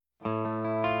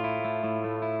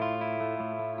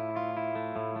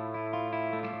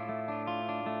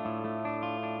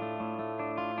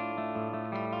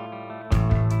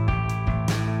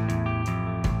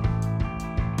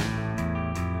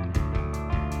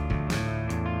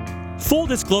Full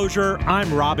disclosure,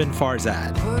 I'm Robin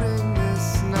Farzad. Putting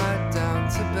this night down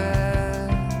to bed,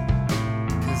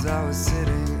 'cause I was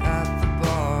sitting at the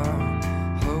bar,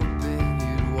 hoping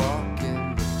you'd walk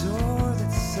in the door that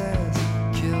says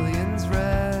Killian's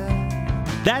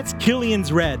Red. That's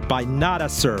Killian's Red by Nada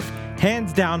Surf,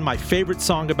 hands down my favorite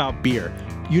song about beer.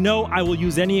 You know I will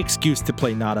use any excuse to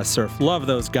play Nada Surf. Love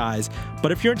those guys.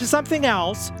 But if you're into something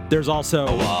else, there's also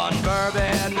One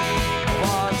bourbon,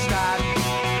 one scotch,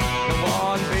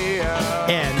 one beer.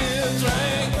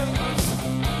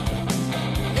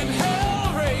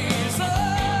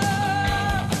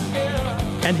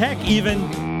 And heck,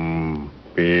 even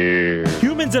beer.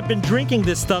 Humans have been drinking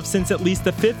this stuff since at least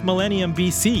the 5th millennium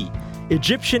BC.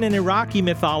 Egyptian and Iraqi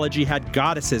mythology had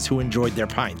goddesses who enjoyed their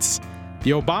pints.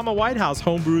 The Obama White House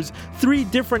homebrews 3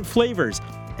 different flavors,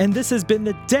 and this has been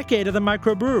the decade of the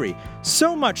microbrewery.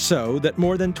 So much so that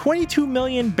more than 22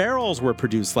 million barrels were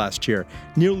produced last year,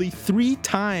 nearly 3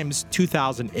 times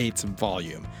 2008's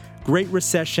volume. Great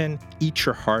Recession, eat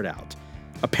your heart out.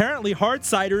 Apparently, hard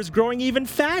cider is growing even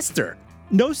faster.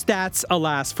 No stats,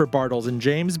 alas, for Bartles and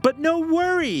James, but no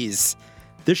worries.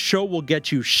 This show will get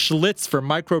you Schlitz for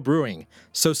microbrewing,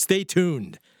 so stay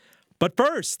tuned. But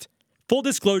first, full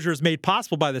disclosure is made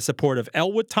possible by the support of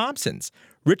Elwood Thompson's,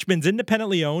 Richmond's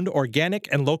independently owned, organic,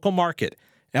 and local market.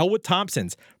 Elwood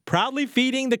Thompson's, proudly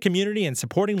feeding the community and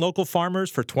supporting local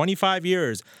farmers for 25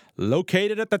 years,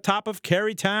 located at the top of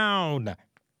Carytown.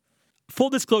 Full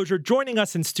disclosure, joining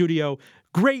us in studio,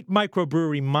 great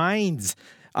microbrewery minds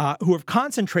who have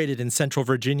concentrated in Central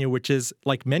Virginia, which is,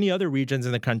 like many other regions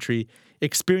in the country,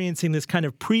 experiencing this kind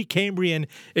of pre-Cambrian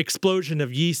explosion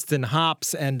of yeast and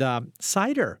hops and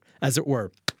cider, as it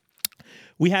were.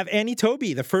 We have Annie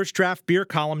Toby, the first draft beer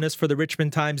columnist for the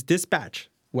Richmond Times-Dispatch.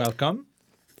 Welcome.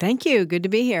 Thank you. Good to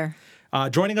be here.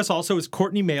 Joining us also is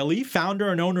Courtney Maley, founder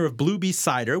and owner of Blue Bee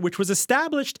Cider, which was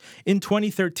established in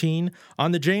 2013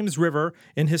 on the James River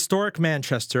in historic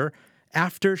Manchester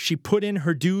after she put in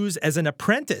her dues as an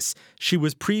apprentice. She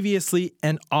was previously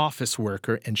an office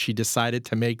worker, and she decided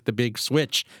to make the big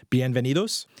switch.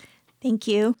 Bienvenidos. Thank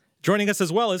you. Joining us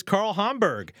as well is Carl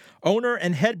Homburg, owner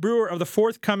and head brewer of the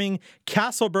forthcoming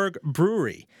Castleberg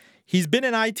Brewery. He's been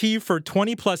in IT for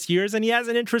 20 plus years, and he has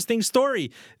an interesting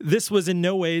story. This was in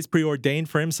no ways preordained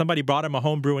for him. Somebody brought him a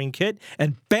home brewing kit,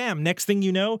 and bam, next thing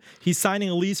you know, he's signing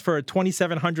a lease for a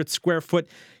 2,700 square foot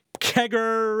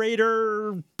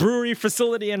kegerator brewery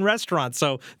facility and restaurant.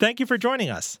 So thank you for joining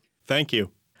us. Thank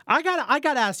you. I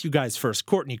gotta ask you guys first,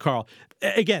 Courtney, Carl.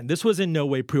 Again, this was in no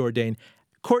way preordained.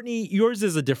 Courtney, yours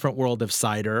is a different world of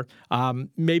cider.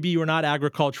 Maybe you were not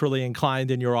agriculturally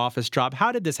inclined in your office job.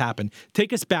 How did this happen?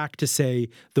 Take us back to, say,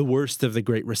 the worst of the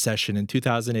Great Recession in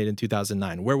 2008 and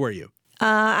 2009. Where were you?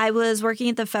 I was working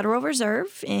at the Federal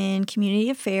Reserve in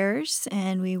Community Affairs,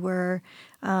 and we were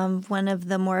one of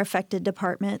the more affected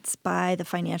departments by the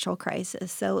financial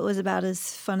crisis. So it was about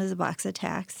as fun as a box of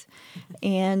tacks.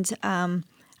 And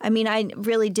I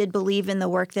really did believe in the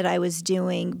work that I was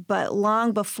doing, but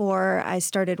long before I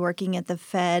started working at the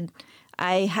Fed,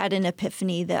 I had an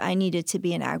epiphany that I needed to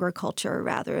be in agriculture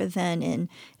rather than in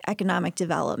economic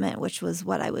development, which was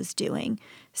what I was doing.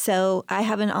 So I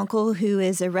have an uncle who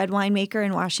is a red wine maker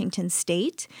in Washington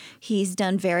State. He's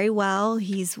done very well.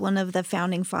 He's one of the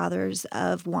founding fathers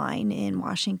of wine in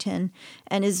Washington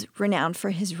and is renowned for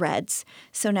his reds.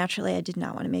 So naturally, I did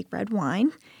not want to make red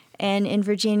wine. And in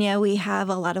Virginia, we have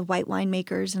a lot of white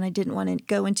winemakers, and I didn't want to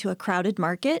go into a crowded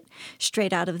market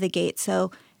straight out of the gate. So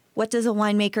what does a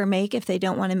winemaker make if they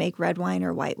don't want to make red wine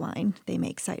or white wine? They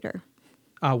make cider.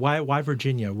 Why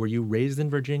Virginia? Were you raised in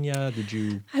Virginia?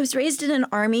 I was raised in an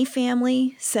Army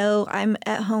family, so I'm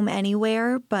at home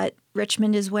anywhere, but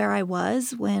Richmond is where I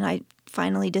was when I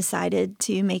finally decided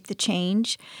to make the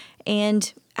change.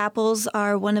 And apples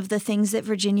are one of the things that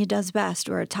Virginia does best.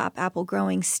 We're a top apple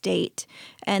growing state,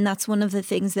 and that's one of the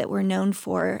things that we're known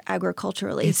for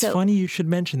agriculturally. It's funny you should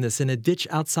mention this. In a ditch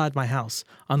outside my house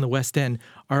on the West End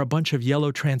are a bunch of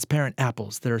yellow transparent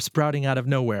apples that are sprouting out of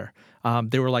nowhere.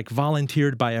 They were like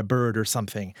volunteered by a bird or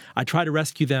something. I try to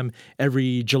rescue them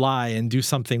every July and do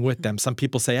something with them. Some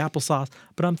people say applesauce,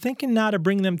 but I'm thinking now to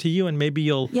bring them to you and maybe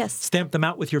you'll stamp them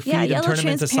out with your feet and turn them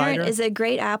into cider. Yellow transparent is a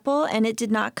great apple, and it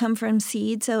did not come from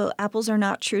seed, so apples are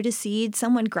not true to seed.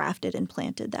 Someone grafted and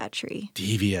planted that tree.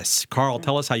 Devious. Carl,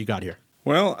 tell us how you got here.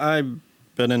 Well, I've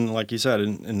been in, like you said,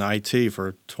 in IT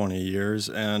for 20 years,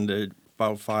 and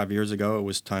about 5 years ago, it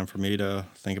was time for me to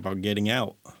think about getting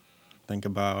out. Think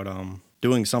about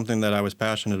doing something that I was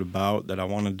passionate about that I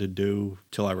wanted to do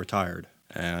till I retired.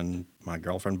 And my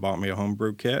girlfriend bought me a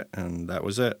homebrew kit, and that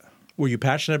was it. Were you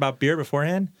passionate about beer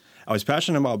beforehand? I was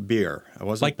passionate about beer. I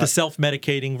wasn't Like the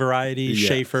self-medicating variety, Yeah.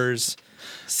 Schaefer's,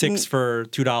 6 for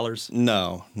 $2.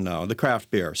 No, the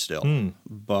craft beer still. Hmm.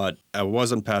 But I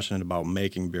wasn't passionate about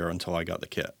making beer until I got the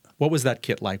kit. What was that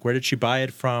kit like? Where did she buy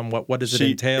it from? What does it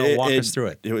entail? Walk us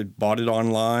through it. Bought it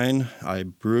online. I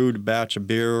brewed a batch of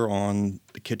beer on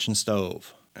the kitchen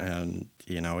stove. And,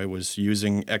 it was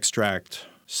using extract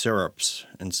syrups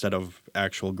instead of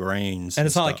actual grains. And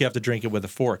it's not stuff. like you have to drink it with a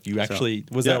fork. You actually,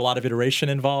 was there yeah. a lot of iteration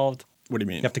involved? What do you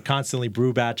mean? You have to constantly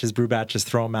brew batches,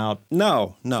 throw them out.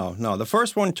 No. The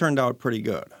first one turned out pretty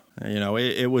good.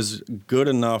 It was good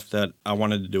enough that I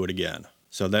wanted to do it again.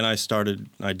 So then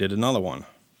I did another one.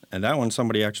 And that one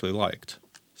somebody actually liked.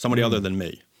 Somebody other than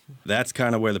me. That's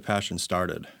kind of where the passion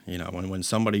started. When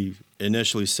somebody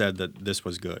initially said that this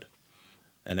was good.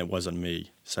 And it wasn't me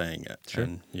saying it. Sure.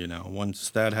 And, once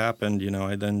that happened,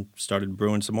 I then started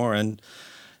brewing some more. And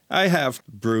I have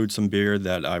brewed some beer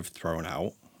that I've thrown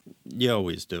out. You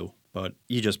always do. But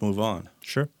you just move on.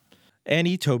 Sure.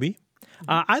 Annie, Toby,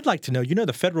 I'd like to know,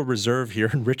 the Federal Reserve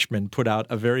here in Richmond put out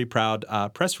a very proud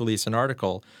press release, an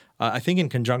article, I think in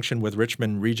conjunction with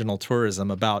Richmond Regional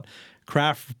Tourism, about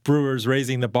craft brewers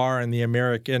raising the bar in the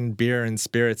American beer and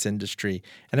spirits industry.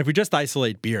 And if we just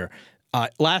isolate beer,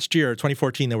 last year,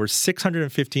 2014, there were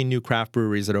 615 new craft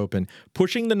breweries that opened,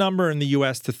 pushing the number in the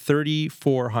U.S. to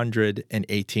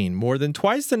 3,418, more than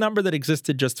twice the number that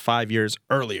existed just 5 years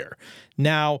earlier.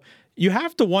 Now, you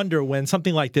have to wonder when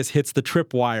something like this hits the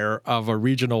tripwire of a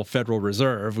regional Federal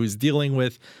Reserve who's dealing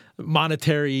with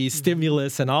monetary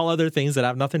stimulus and all other things that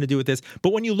have nothing to do with this.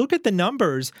 But when you look at the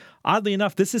numbers, oddly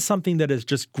enough, this is something that has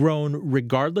just grown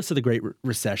regardless of the Great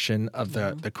Recession, of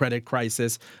the credit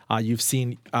crisis. You've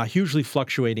seen hugely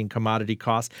fluctuating commodity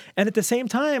costs. And at the same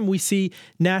time, we see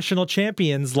national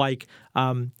champions like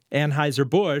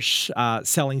Anheuser-Busch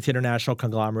selling to international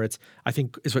conglomerates. I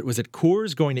think, was it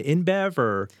Coors going to InBev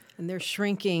or... And they're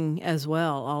shrinking as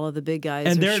well. All of the big guys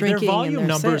and are their shrinking. volume and their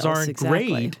numbers sales, aren't exactly.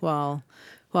 great. While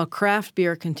craft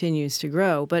beer continues to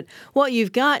grow. But what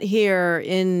you've got here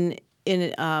in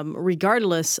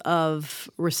regardless of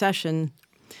recession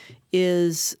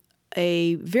is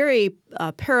a very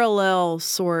parallel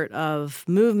sort of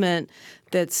movement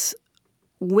that's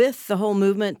with the whole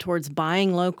movement towards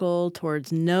buying local,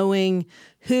 towards knowing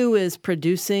who is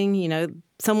producing.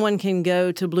 Someone can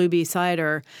go to Blue Bee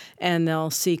Cider and they'll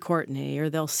see Courtney, or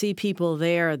they'll see people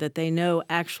there that they know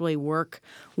actually work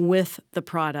with the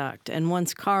product. And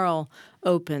once Carl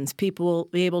opens, people will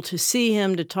be able to see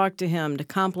him, to talk to him, to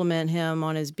compliment him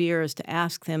on his beers, to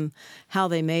ask them how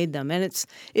they made them. And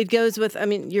it goes with,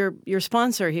 your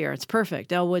sponsor here, it's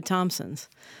perfect, Elwood Thompson's.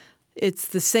 It's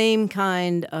the same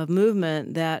kind of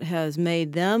movement that has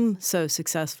made them so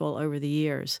successful over the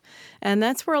years. And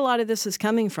that's where a lot of this is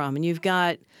coming from. And you've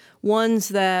got ones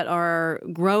that are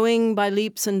growing by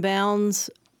leaps and bounds,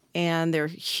 and they're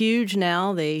huge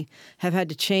now. They have had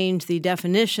to change the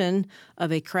definition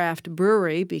of a craft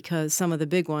brewery because some of the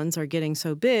big ones are getting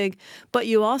so big. But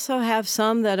you also have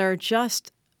some that are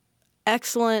just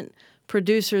excellent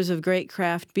producers of great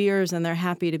craft beers, and they're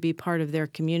happy to be part of their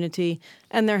community,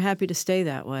 and they're happy to stay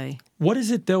that way. What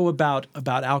is it, though, about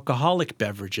alcoholic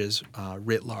beverages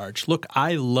writ large? Look,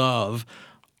 I love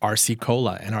RC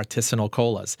Cola and artisanal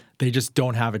colas. They just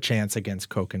don't have a chance against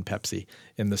Coke and Pepsi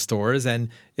in the stores, and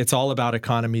it's all about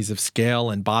economies of scale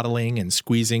and bottling and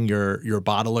squeezing your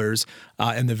bottlers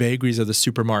and the vagaries of the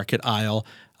supermarket aisle.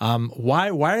 Why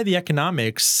are the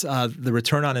economics, the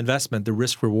return on investment, the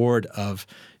risk reward of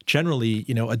generally,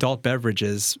 adult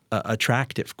beverages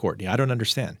attractive, Courtney? I don't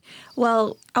understand.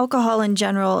 Well, alcohol in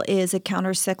general is a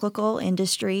counter-cyclical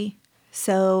industry.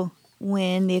 So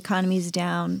when the economy's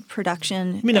down,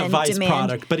 production a and vice demand.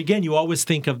 product, but again, you always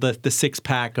think of the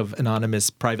six-pack of anonymous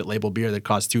private label beer that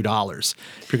costs $2.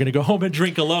 If you're going to go home and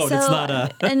drink alone, it's not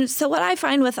a... And so what I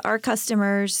find with our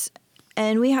customers,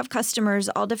 and we have customers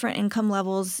all different income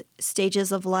levels,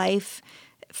 stages of life.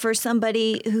 For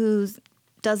somebody who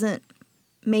doesn't,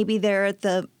 maybe they're at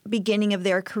the beginning of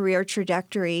their career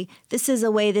trajectory, this is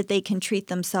a way that they can treat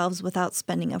themselves without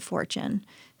spending a fortune.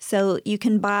 So you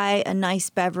can buy a nice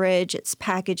beverage, it's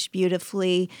packaged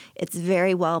beautifully, it's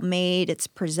very well made, it's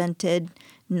presented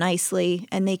nicely,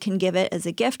 and they can give it as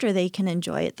a gift or they can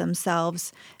enjoy it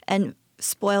themselves and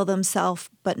spoil themselves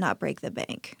but not break the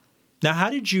bank. Now,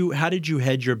 how did you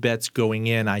hedge your bets going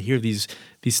in? I hear these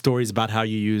stories about how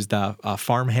you used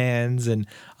farm hands and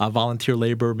volunteer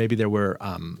labor. Maybe there were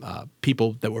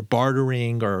people that were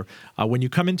bartering, or when you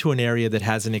come into an area that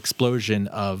has an explosion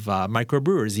of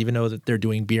microbrewers, even though that they're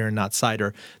doing beer and not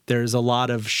cider, there's a lot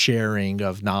of sharing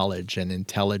of knowledge and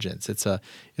intelligence.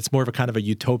 It's more of a kind of a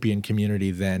utopian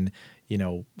community than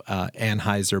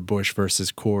Anheuser-Busch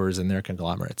versus Coors and their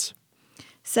conglomerates?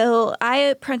 So I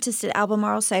apprenticed at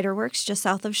Albemarle Cider Works just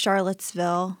south of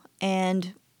Charlottesville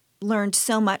and learned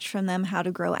so much from them, how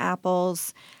to grow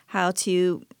apples, how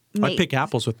to make... I pick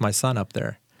apples with my son up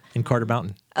there in Carter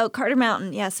Mountain. Oh, Carter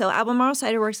Mountain, yeah. So Albemarle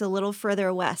Cider Works a little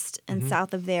further west and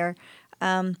south of there.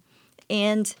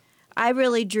 And I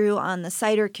really drew on the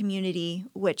cider community,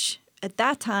 which at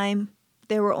that time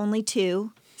there were only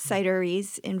 2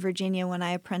 cideries in Virginia when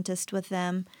I apprenticed with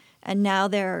them, and now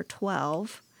there are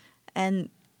 12, and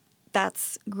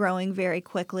that's growing very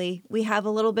quickly. We have a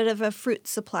little bit of a fruit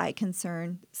supply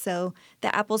concern, so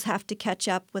the apples have to catch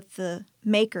up with the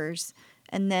makers,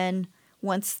 and then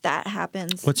once that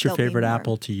happens, what's your there'll be favorite more.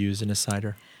 apple to use in a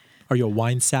cider? Are you a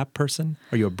wine sap person?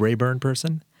 Are you a Braeburn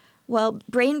person? Well,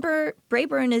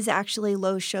 Braeburn is actually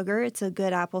low sugar. It's a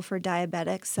good apple for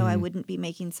diabetics, so I wouldn't be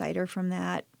making cider from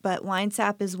that. But wine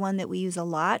sap is one that we use a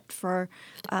lot for.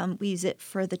 We use it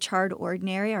for the charred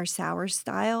ordinary, our sour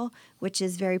style, which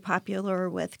is very popular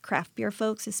with craft beer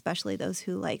folks, especially those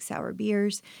who like sour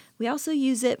beers. We also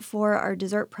use it for our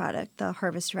dessert product, the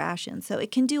Harvest Ration. So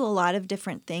it can do a lot of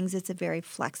different things. It's a very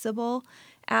flexible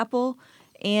apple.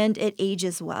 And it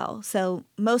ages well. So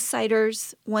most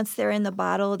ciders, once they're in the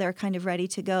bottle, they're kind of ready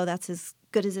to go. That's as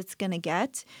good as it's going to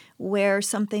get, where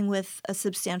something with a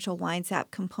substantial wine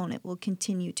sap component will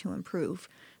continue to improve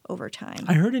over time.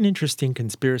 I heard an interesting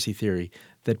conspiracy theory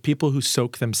that people who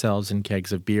soak themselves in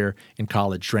kegs of beer in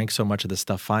college, drank so much of the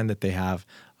stuff, find that they have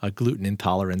a gluten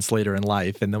intolerance later in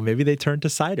life, and then maybe they turn to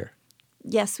cider.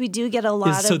 Yes, we do get a lot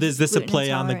of So is this a gluten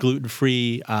play on the intolerant.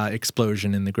 gluten-free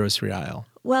explosion in the grocery aisle?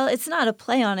 Well, it's not a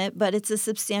play on it, but it's a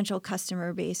substantial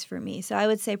customer base for me. So I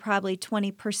would say probably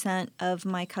 20% of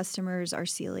my customers are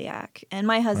celiac. And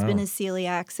my husband is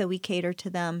celiac, so we cater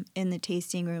to them in the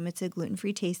tasting room. It's a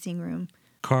gluten-free tasting room.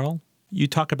 Carl, you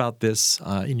talk about this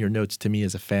in your notes to me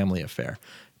as a family affair.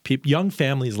 Young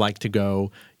families like to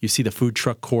go. You see the food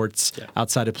truck courts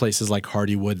outside of places like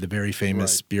Hardywood, the very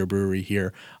famous beer brewery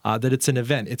here. That it's an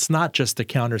event. It's not just a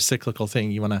counter-cyclical thing.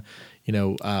 You want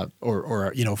to,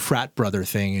 or frat brother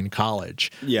thing in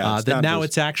college. Yeah, that now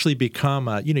it's actually become.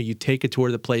 You take a tour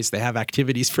of the place. They have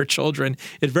activities for children.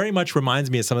 It very much reminds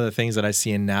me of some of the things that I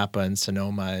see in Napa and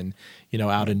Sonoma and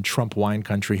out in Trump wine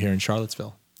country here in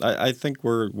Charlottesville. I think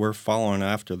we're following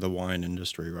after the wine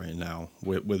industry right now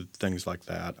with things like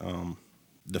that.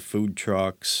 The food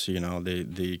trucks,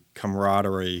 the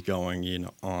camaraderie going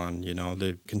on,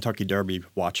 the Kentucky Derby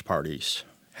watch parties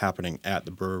happening at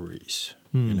the breweries,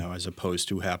 as opposed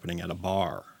to happening at a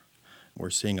bar. We're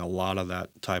seeing a lot of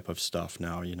that type of stuff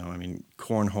now,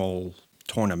 cornhole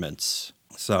tournaments.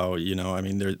 So,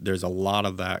 there's a lot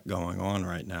of that going on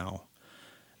right now.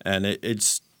 And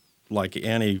it's like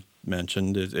Annie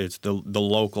mentioned, it's the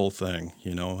local thing.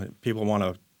 People want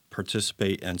to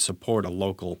participate and support a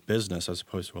local business as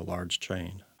opposed to a large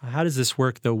chain. How does this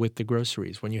work though with the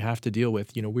groceries when you have to deal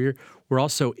with, we're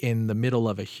also in the middle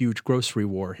of a huge grocery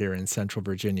war here in Central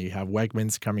Virginia. You have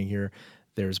Wegmans coming here.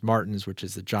 There's Martin's, which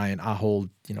is the giant Ahold,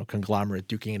 conglomerate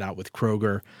duking it out with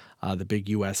Kroger, the big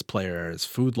U.S. players,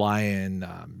 Food Lion,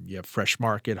 you have Fresh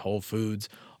Market, Whole Foods.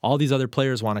 All these other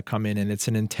players want to come in, and it's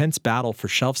an intense battle for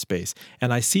shelf space.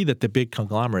 And I see that the big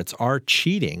conglomerates are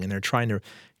cheating, and they're trying to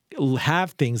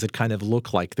have things that kind of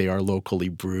look like they are locally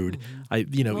brewed.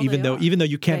 Even though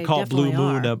you can't call Blue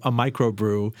Moon a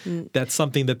microbrew, that's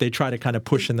something that they try to kind of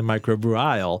push in the microbrew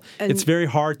aisle. And it's very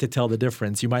hard to tell the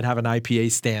difference. You might have an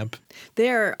IPA stamp.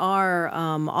 There are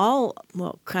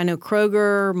kind of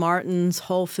Kroger, Martin's,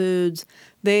 Whole Foods.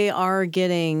 They are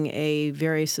getting a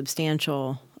very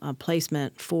substantial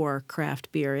placement for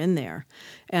craft beer in there.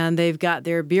 And they've got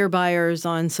their beer buyers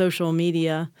on social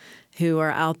media who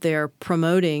are out there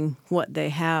promoting what they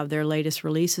have, their latest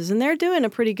releases, and they're doing a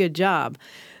pretty good job.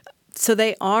 So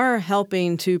they are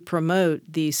helping to promote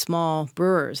these small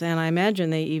brewers, and I imagine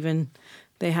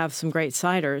they have some great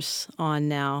ciders on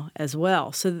now as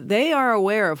well. So they are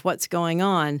aware of what's going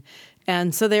on,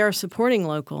 and so they are supporting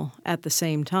local at the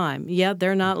same time. Yeah,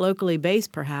 they're not locally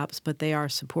based perhaps, but they are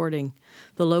supporting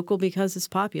the local because it's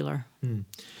popular.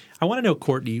 I want to know,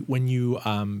 Courtney, when you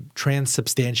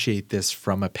transubstantiate this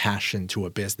from a passion to a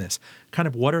business, kind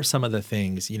of what are some of the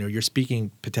things, you're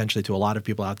speaking potentially to a lot of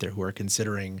people out there who are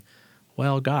considering,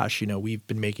 well, gosh, we've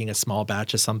been making a small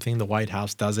batch of something. The White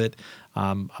House does it.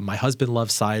 My husband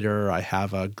loves cider. I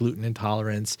have a gluten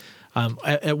intolerance.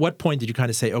 At what point did you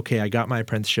kind of say, okay, I got my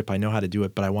apprenticeship. I know how to do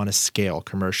it, but I want to scale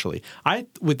commercially? I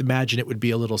would imagine it would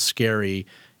be a little scary,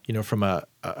 from a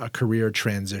career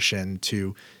transition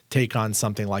to take on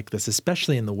something like this,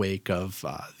 especially in the wake of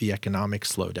the economic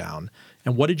slowdown.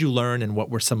 And what did you learn, and what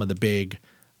were some of the big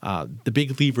the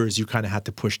big levers you kind of had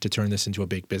to push to turn this into a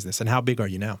big business? And how big are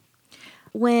you now?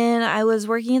 When I was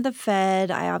working at the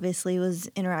Fed, I obviously was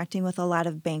interacting with a lot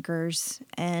of bankers,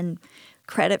 and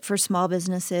credit for small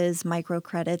businesses,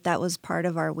 microcredit, that was part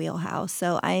of our wheelhouse.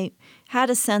 So I had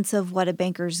a sense of what a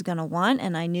banker's going to want,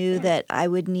 and I knew that I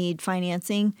would need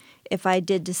financing if I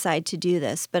did decide to do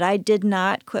this. But I did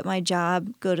not quit my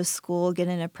job, go to school, get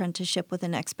an apprenticeship with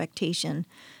an expectation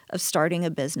of starting a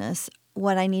business.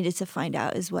 What I needed to find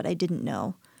out is what I didn't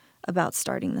know about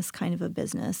starting this kind of a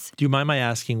business. Do you mind my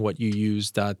asking what you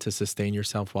used to sustain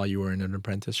yourself while you were in an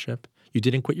apprenticeship? You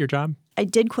didn't quit your job? I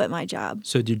did quit my job.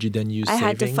 So did you then use I savings?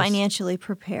 had to financially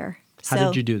prepare. How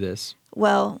did you do this?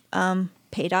 Well,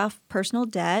 paid off personal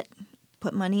debt,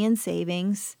 put money in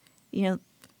savings.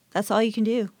 That's all you can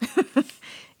do.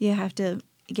 You have to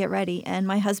get ready. And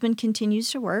my husband continues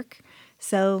to work.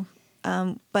 So,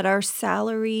 but our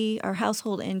salary, our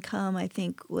household income, I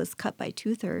think, was cut by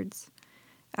 2/3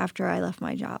 after I left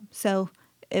my job. So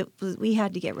we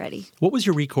had to get ready. What was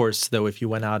your recourse, though, if you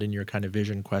went out in your kind of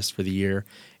vision quest for the year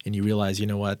and you realized, you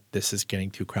know what, this is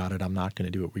getting too crowded, I'm not going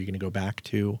to do it? Were you going to go back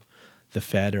to the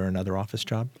Fed or another office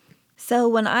job? So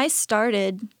when I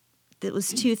started, it was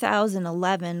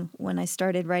 2011 when I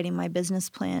started writing my business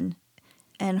plan,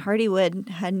 and Hardywood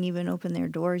hadn't even opened their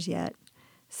doors yet.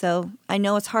 So I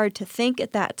know it's hard to think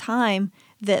at that time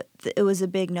that it was a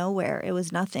big nowhere. It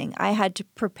was nothing. I had to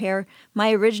prepare.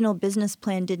 My original business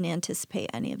plan didn't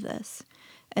anticipate any of this.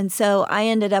 And so I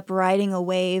ended up riding a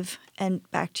wave. And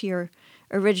back to your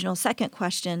original second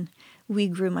question, we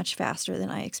grew much faster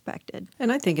than I expected.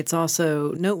 And I think it's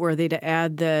also noteworthy to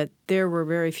add that there were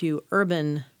very few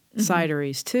urban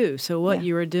cideries, too. So what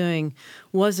you were doing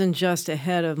wasn't just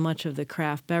ahead of much of the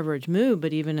craft beverage move,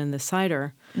 but even in the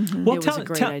cider, Well, it was a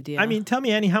great idea. I mean, tell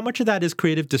me, Annie, how much of that is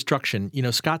creative destruction?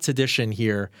 Scott's Edition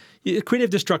here, creative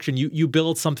destruction, you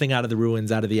build something out of the ruins,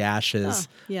 out of the ashes,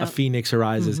 a phoenix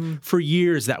arises. For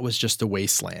years, that was just a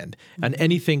wasteland. And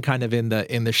anything kind of in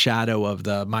the shadow of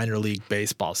the minor league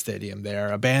baseball stadium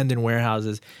there, abandoned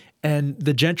warehouses. And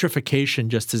the gentrification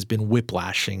just has been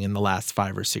whiplashing in the last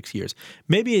 5 or 6 years.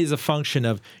 Maybe as a function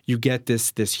of you get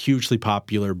this hugely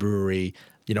popular brewery,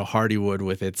 Hardywood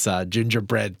with its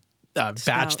gingerbread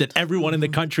batch that everyone in the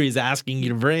country is asking you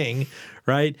to bring,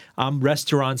 right?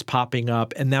 Restaurants popping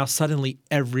up, and now suddenly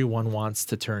everyone wants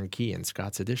to turn key in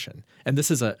Scott's Edition. And this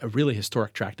is a really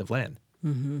historic tract of land.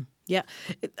 Yeah.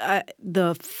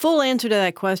 The full answer to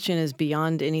that question is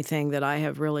beyond anything that I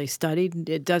have really studied.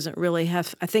 It doesn't really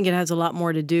have – I think it has a lot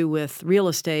more to do with real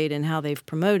estate and how they've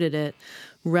promoted it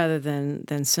rather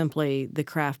than simply the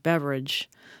craft beverage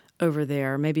over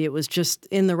there. Maybe it was just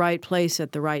in the right place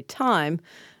at the right time.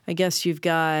 I guess you've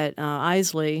got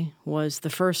Isley was the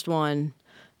first one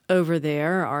over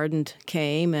there. Ardent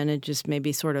came, and it just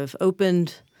maybe sort of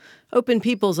opened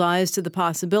people's eyes to the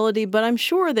possibility, but I'm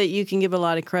sure that you can give a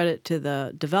lot of credit to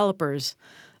the developers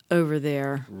over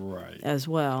there as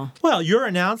well. Well, your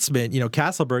announcement,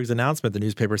 Castleberg's announcement, the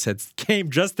newspaper said, came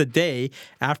just the day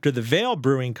after the Vale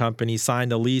Brewing Company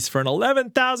signed a lease for an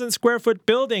 11,000 square foot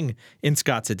building in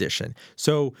Scott's Edition.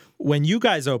 So when you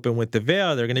guys open with the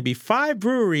Vale, there are going to be 5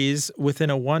 breweries within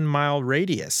a 1-mile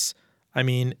radius. I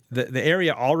mean, the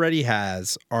area already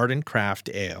has Ardent Craft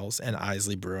Ales and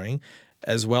Isley Brewing,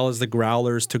 as well as the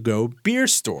Growlers To Go beer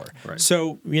store. Right.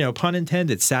 So, pun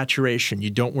intended, saturation.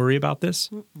 You don't worry about this?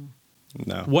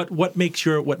 No. What makes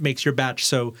your batch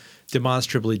so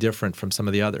demonstrably different from some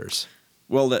of the others?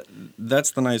 Well,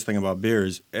 that's the nice thing about beer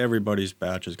is everybody's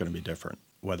batch is going to be different.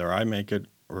 Whether I make it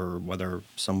or whether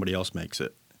somebody else makes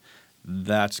it,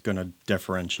 that's going to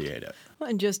differentiate it. Well,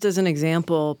 and just as an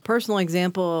example, personal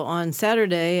example, on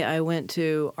Saturday I went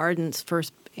to Ardent's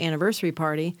first anniversary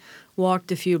party,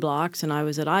 walked a few blocks, and I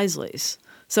was at Isley's.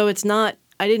 So it's not,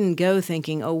 I didn't go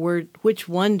thinking, which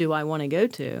one do I want to go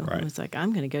to? Right. I was like,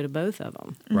 I'm going to go to both of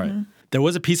them. Right. There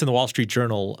was a piece in the Wall Street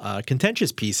Journal, a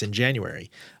contentious piece in January,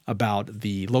 about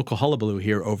the local hullabaloo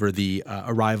here over the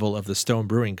arrival of the Stone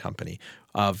Brewing Company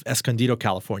of Escondido,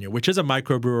 California, which is a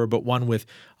microbrewer, but one with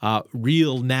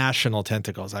real national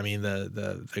tentacles. I mean,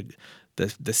 the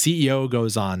CEO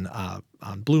goes on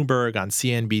Bloomberg, on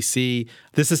CNBC.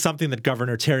 This is something that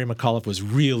Governor Terry McAuliffe was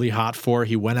really hot for.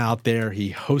 He went out there.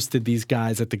 He hosted these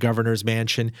guys at the governor's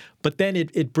mansion. But then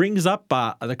it brings up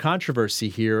the controversy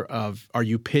here of, are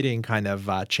you pitting kind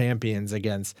of champions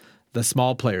against the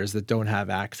small players that don't have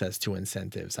access to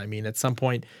incentives? I mean, at some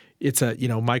point, it's a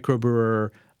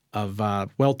microbrewer of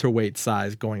welterweight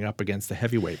size going up against a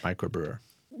heavyweight microbrewer.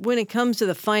 When it comes to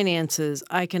the finances,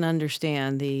 I can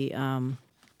understand the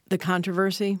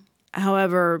controversy.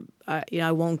 However,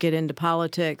 I won't get into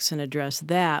politics and address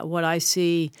that. What I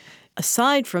see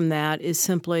aside from that is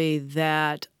simply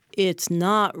that it's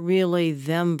not really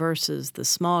them versus the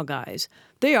small guys.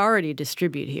 They already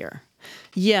distribute here.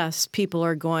 Yes, people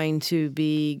are going to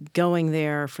be going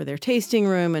there for their tasting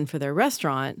room and for their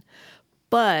restaurant,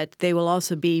 but they will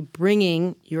also be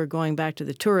bringing, you're going back to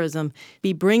the tourism,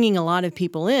 be bringing a lot of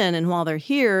people in. And while they're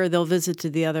here, they'll visit to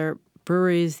the other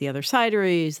breweries, the other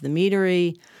cideries, the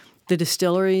meadery, the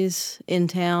distilleries in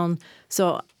town.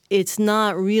 So it's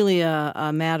not really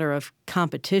a matter of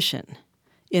competition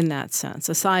in that sense,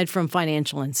 aside from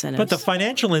financial incentives. But the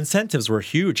financial incentives were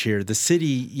huge here. The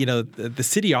city, the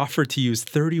city offered to use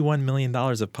 $31 million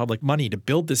of public money to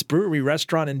build this brewery,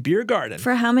 restaurant, and beer garden.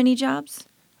 For how many jobs?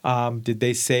 Did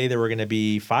they say there were going to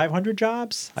be 500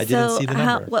 jobs? I didn't see the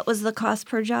number. What was the cost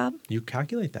per job? You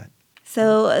calculate that.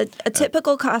 So a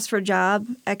typical cost per job,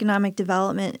 economic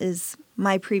development is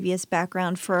my previous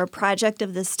background for a project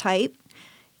of this type,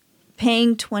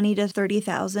 paying $20,000 to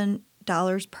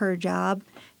 $30,000 per job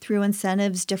through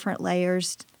incentives, different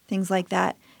layers, things like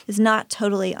that, is not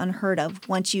totally unheard of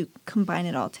once you combine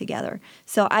it all together.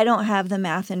 So I don't have the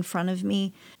math in front of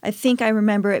me. I think I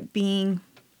remember it being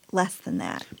less than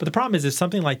that. But the problem is if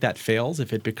something like that fails,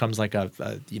 if it becomes like a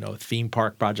theme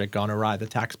park project gone awry, the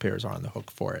taxpayers are on the hook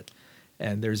for it.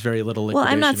 And there's very little liquidation.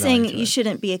 Well, I'm not saying value to you it.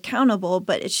 shouldn't be accountable,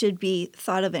 but it should be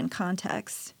thought of in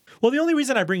context. Well, the only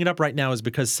reason I bring it up right now is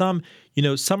because some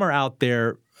are out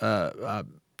there,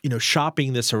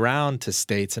 shopping this around to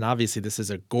states. And obviously, this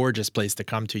is a gorgeous place to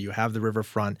come to. You have the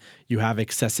riverfront, you have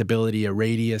accessibility, a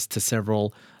radius to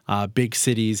several big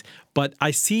cities. But I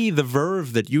see the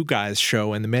verve that you guys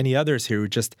show and the many others here who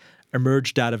just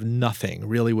emerged out of nothing,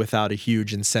 really without a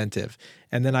huge incentive.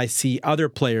 And then I see other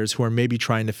players who are maybe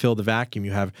trying to fill the vacuum.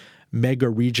 You have mega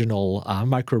regional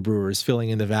microbrewers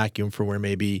filling in the vacuum for where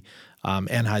maybe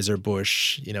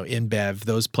Anheuser-Busch, InBev,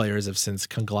 those players have since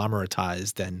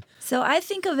conglomeratized. And So I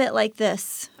think of it like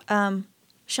this.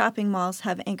 Shopping malls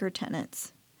have anchor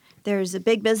tenants. There's a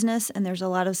big business and there's a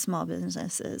lot of small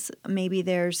businesses. Maybe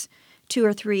there's 2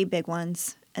 or 3 big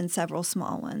ones and several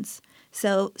small ones.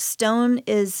 So Stone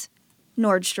is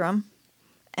Nordstrom,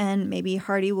 and maybe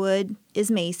Hardywood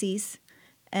is Macy's,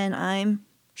 and I'm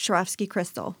Swarovski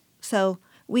Crystal. So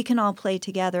we can all play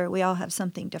together. We all have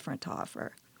something different to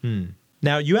offer.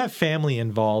 Now, you have family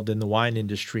involved in the wine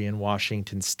industry in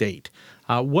Washington State.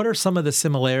 What are some of the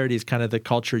similarities, kind of the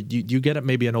culture? You get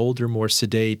maybe an older, more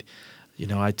sedate,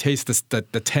 I taste the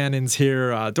tannins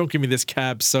here. Don't give me this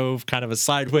Cab Sauv, kind of a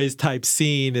sideways type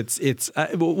scene.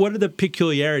 What are the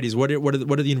peculiarities? What are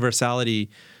the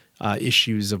universality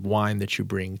issues of wine that you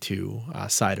bring to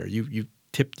cider? You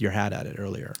tipped your hat at it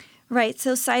earlier. Right.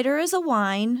 So cider is a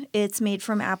wine. It's made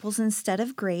from apples instead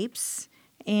of grapes.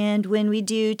 And when we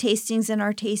do tastings in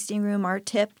our tasting room, our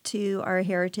tip to our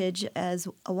heritage as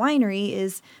a winery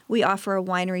is we offer a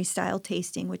winery-style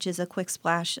tasting, which is a quick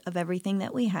splash of everything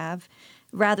that we have,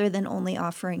 rather than only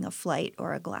offering a flight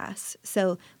or a glass.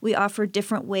 So we offer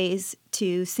different ways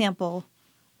to sample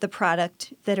the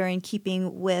product that are in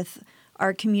keeping with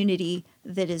our community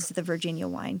that is the Virginia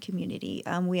wine community.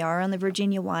 We are on the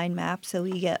Virginia wine map, so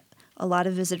we get a lot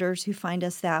of visitors who find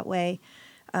us that way.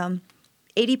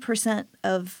 80%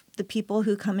 of the people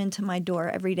who come into my door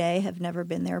every day have never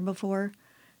been there before.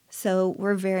 So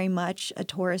we're very much a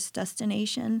tourist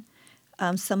destination.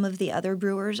 Some of the other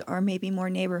brewers are maybe more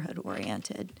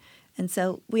neighborhood-oriented. And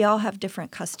so we all have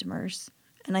different customers.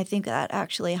 And I think that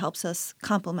actually helps us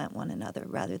complement one another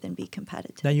rather than be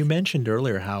competitive. Now, you mentioned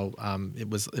earlier how it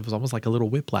was almost like a little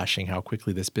whiplashing how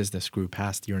quickly this business grew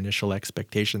past your initial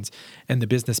expectations and the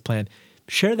business plan.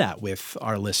 Share that with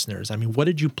our listeners. I mean, what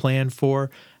did you plan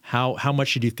for? How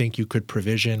much did you think you could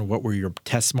provision? What were your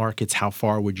test markets? How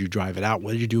far would you drive it out?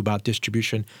 What did you do about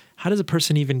distribution? How does a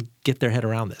person even get their head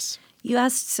around this? You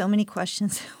asked so many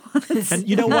questions. And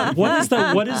you know what?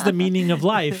 What is the meaning of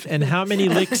life, and how many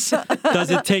licks does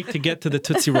it take to get to the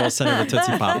Tootsie Roll center of the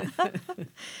Tootsie Pop?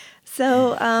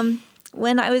 So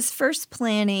when I was first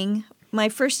planning, my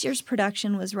first year's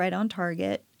production was right on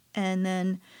target, and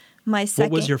then my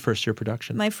second. What was your first year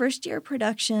production? My first year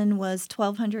production was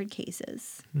 1,200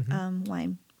 cases,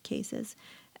 wine cases,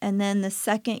 and then the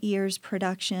second year's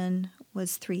production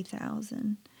was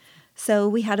 3,000. So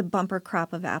we had a bumper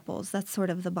crop of apples. That's sort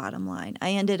of the bottom line.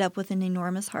 I ended up with an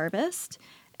enormous harvest,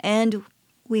 and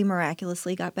we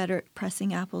miraculously got better at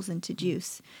pressing apples into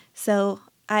juice. So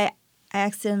I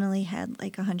accidentally had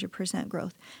like 100%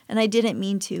 growth, and I didn't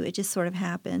mean to. It just sort of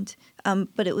happened.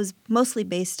 But it was mostly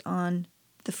based on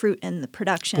the fruit and the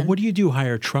production. But what do you do?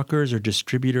 Hire truckers or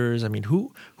distributors? I mean,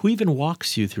 who even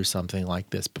walks you through something like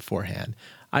this beforehand?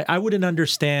 I wouldn't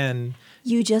understand.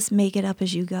 You just make it up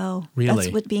as you go. Really?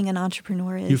 That's what being an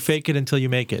entrepreneur is. You fake it until you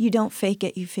make it. You don't fake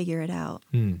it, you figure it out.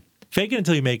 Fake it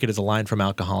until you make it is a line from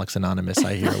Alcoholics Anonymous,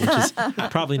 I hear, which is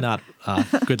probably not a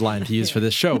good line to use for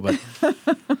this show, but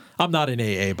I'm not in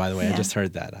AA, by the way. I just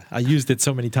heard that. I used it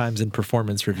so many times in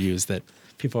performance reviews that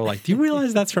people are like, do you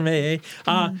realize that's from AA?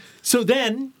 So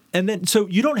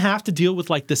you don't have to deal with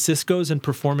like the Cisco's and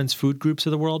Performance Food Groups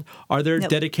of the world. Are there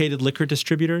dedicated liquor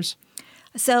distributors?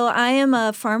 So I am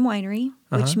a farm winery,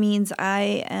 which means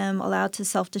I am allowed to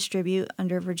self-distribute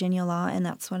under Virginia law, and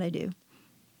that's what I do.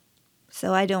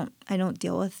 So I don't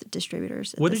deal with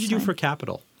distributors. What did you do for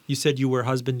capital? You said you were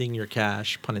husbanding your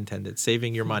cash, pun intended,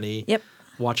 saving your money,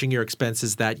 watching your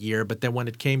expenses that year. But then when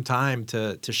it came time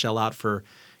to shell out for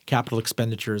capital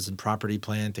expenditures and property,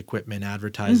 plant, equipment,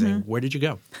 advertising, where did you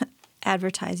go?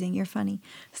 Advertising, you're funny.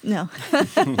 No.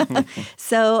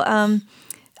 So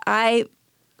I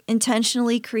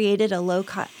intentionally created a low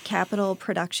capital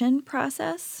production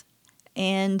process,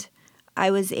 and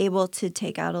I was able to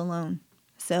take out a loan.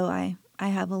 So I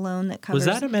have a loan that covers.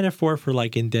 Was that a metaphor for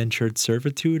like indentured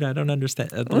servitude? I don't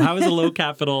understand. How is a low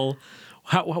capital?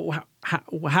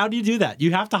 How do you do that?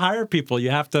 You have to hire people.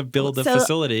 You have to build a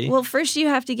facility. Well, first you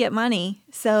have to get money.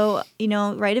 So,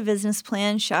 write a business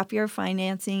plan, shop your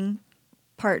financing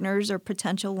partners or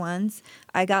potential ones.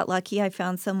 I got lucky. I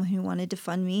found someone who wanted to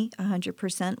fund me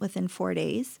 100% within 4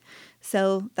 days.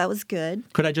 So that was good.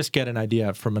 Could I just get an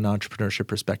idea from an entrepreneurship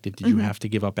perspective? Did you have to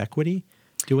give up equity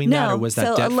doing that, or was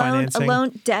that debt financing? A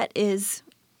loan, debt is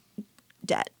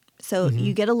debt. So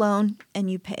you get a loan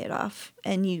and you pay it off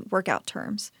and you work out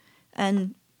terms.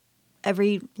 And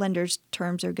every lender's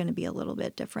terms are going to be a little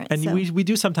bit different. And we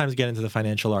do sometimes get into the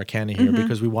financial arcana here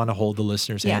because we want to hold the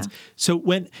listeners' hands. So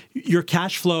when your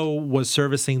cash flow was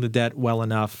servicing the debt well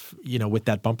enough, with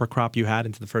that bumper crop you had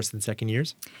into the first and second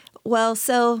years? Well,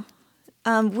 so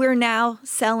we're now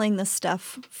selling the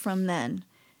stuff from then.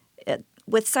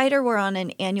 With cider, we're on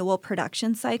an annual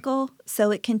production cycle,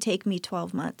 so it can take me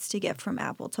 12 months to get from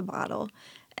apple to bottle.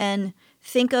 And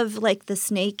think of like the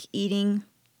snake eating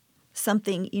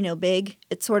something, big.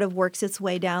 It sort of works its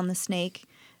way down the snake.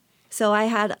 So I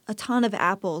had a ton of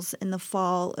apples in the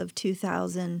fall of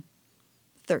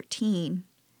 2013,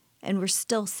 and we're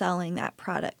still selling that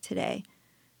product today.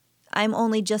 I'm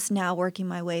only just now working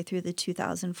my way through the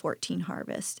 2014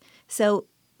 harvest. So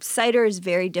cider is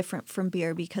very different from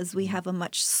beer because we have a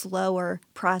much slower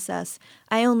process.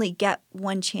 I only get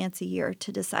one chance a year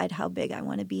to decide how big I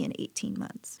want to be in 18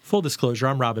 months. Full disclosure,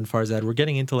 I'm Robin Farzad. We're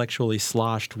getting intellectually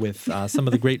sloshed with some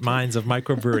of the great minds of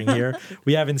microbrewing here.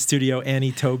 We have in studio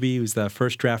Annie Toby, who's the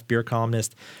first draft beer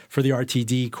columnist for the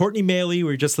RTD. Courtney Maley,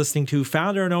 we're just listening to,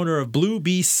 founder and owner of Blue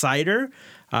Bee Cider,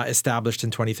 established in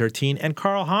 2013, and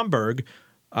Carl Homburg,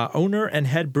 owner and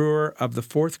head brewer of the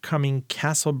forthcoming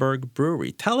Castleberg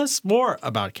Brewery. Tell us more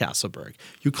about Castleberg.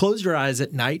 You close your eyes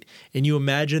at night and you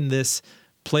imagine this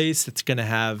place that's going to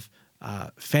have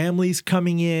families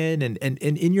coming in, and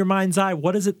in your mind's eye,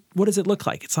 what does it look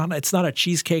like? It's not a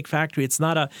cheesecake factory.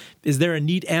 Is there a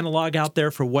neat analog out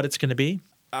there for what it's going to be?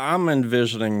 I'm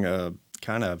envisioning a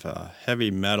kind of a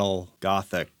heavy metal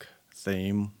gothic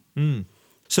theme.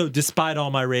 So despite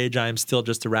all my rage, I am still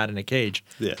just a rat in a cage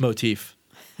motif.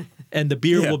 And the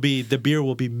beer will be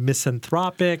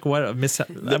misanthropic.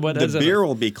 The beer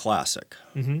will be classic,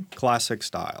 classic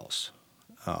styles,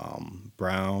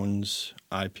 browns,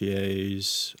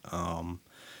 IPAs.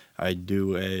 I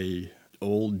do a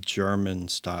old German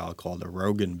style called a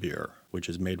Rogan beer, which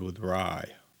is made with rye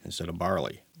instead of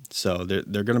barley. So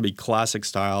they're going to be classic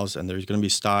styles, and there's going to be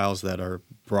styles that are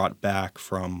brought back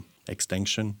from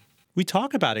extinction. We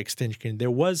talk about extinction. There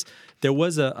was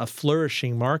a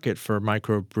flourishing market for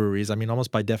microbreweries. I mean,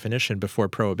 almost by definition, before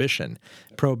Prohibition.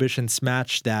 Prohibition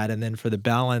smashed that, and then for the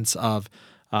balance of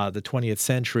the 20th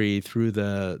century through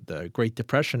the Great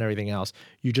Depression and everything else,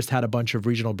 you just had a bunch of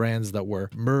regional brands that were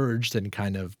merged and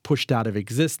kind of pushed out of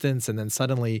existence. And then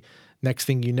suddenly, next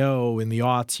thing you know, in the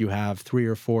aughts, you have 3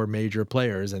 or 4 major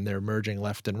players, and they're merging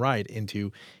left and right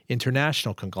into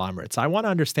international conglomerates. I want to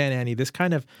understand, Annie, this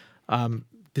kind of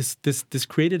This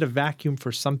created a vacuum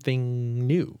for something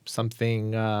new,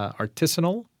 something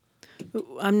artisanal.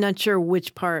 I'm not sure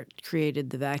which part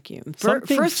created the vacuum.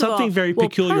 Something very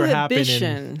peculiar happened.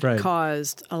 Prohibition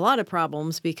caused a lot of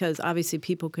problems because obviously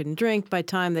people couldn't drink. By the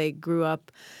time they grew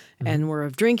up and were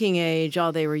of drinking age,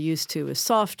 all they were used to was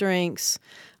soft drinks.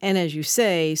 And as you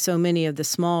say, so many of the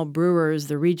small brewers,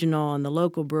 the regional and the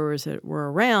local brewers that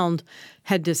were around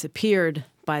had disappeared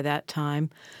by that time.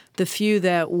 The few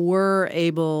that were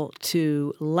able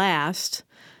to last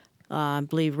I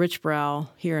believe Richbrow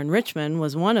here in Richmond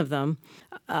was one of them.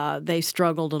 They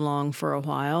struggled along for a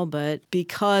while, but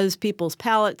because people's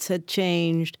palates had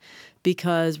changed,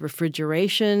 because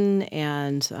refrigeration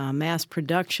and mass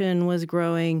production was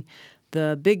growing,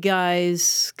 the big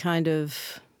guys kind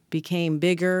of became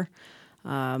bigger.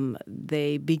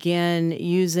 They began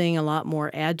using a lot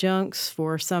more adjuncts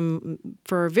for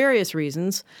various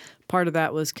reasons. Part of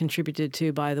that was contributed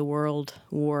to by the World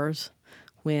Wars,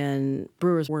 when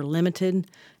brewers were limited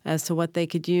as to what they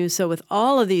could use. So with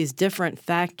all of these different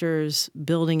factors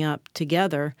building up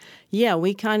together,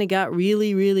 we kind of got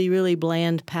really, really, really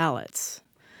bland palates.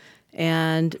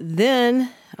 And then,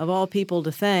 of all people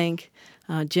to thank,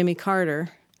 Jimmy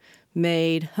Carter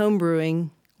made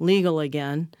homebrewing legal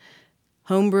again.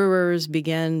 Homebrewers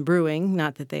began brewing,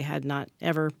 not that they had not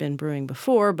ever been brewing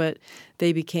before, but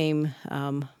they became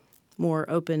more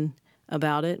open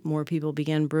about it. More people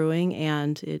began brewing,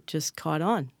 and it just caught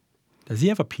on. Does he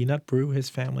have a peanut brew, his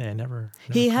family? I never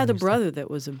He had a brother that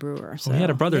was a brewer. So. He had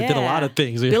a brother that did a lot of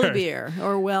things. Billy Beer,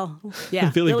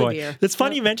 Billy Boy. Beer. It's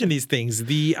funny you mention these things.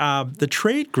 The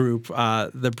trade group,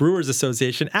 the Brewers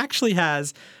Association, actually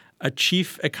has a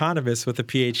chief economist with a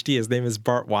PhD. His name is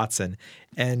Bart Watson.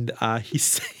 And he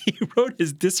wrote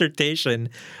his dissertation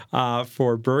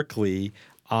for Berkeley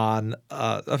on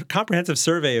a comprehensive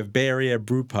survey of Bay Area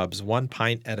brew pubs, 1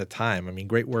 pint at a time. I mean,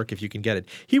 great work if you can get it.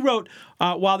 He wrote,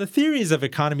 while the theories of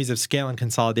economies of scale and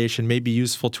consolidation may be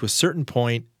useful to a certain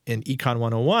point in Econ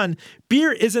 101,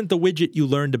 beer isn't the widget you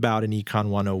learned about in Econ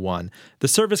 101. The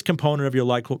service component of your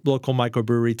local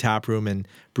microbrewery, taproom, and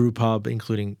brew pub,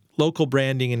 including local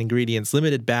branding and ingredients,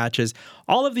 limited batches,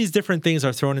 all of these different things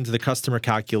are thrown into the customer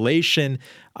calculation.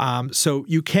 So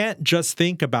you can't just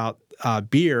think about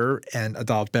beer and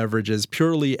adult beverages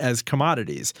purely as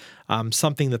commodities,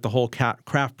 something that the whole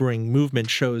craft brewing movement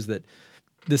shows that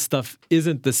this stuff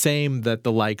isn't the same that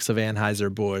the likes of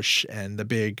Anheuser-Busch and the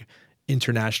big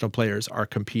international players are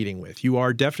competing with. You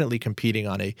are definitely competing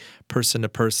on a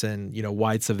person-to-person,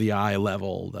 whites of the eye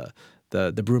level,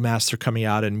 the brewmaster coming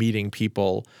out and meeting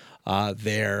people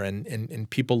there and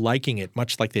people liking it,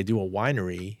 much like they do a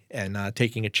winery, and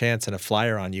taking a chance and a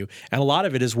flyer on you. And a lot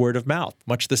of it is word of mouth,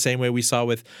 much the same way we saw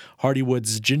with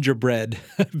Hardywood's gingerbread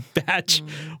batch,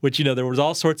 which, there was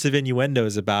all sorts of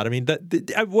innuendos about. I mean,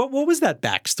 what was that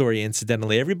backstory,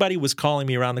 incidentally? Everybody was calling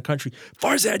me around the country,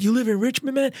 Farzad, you live in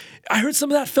Richmond, man? I heard some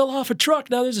of that fell off a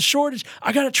truck. Now there's a shortage.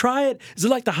 I got to try it. Is it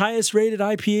like the highest rated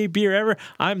IPA beer ever?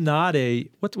 I'm not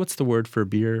what's the word for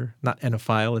beer? Not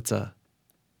enophile.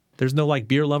 There's no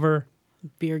beer lover.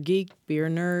 Beer geek, beer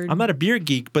nerd. I'm not a beer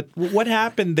geek, but what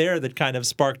happened there that kind of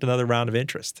sparked another round of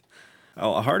interest?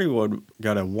 Hardywood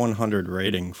got a 100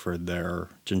 rating for their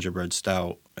gingerbread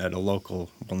stout at a local,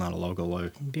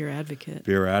 Beer Advocate.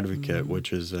 Beer Advocate,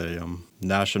 which is a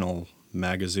national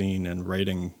magazine and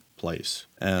rating place.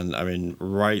 And I mean,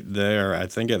 right there, I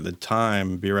think at the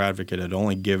time, Beer Advocate had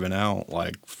only given out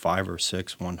 5 or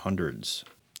 6 100s.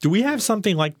 Do we have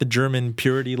something like the German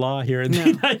purity law here in the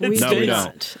United States? No, we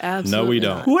don't. Absolutely no, we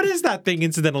don't. What is that thing,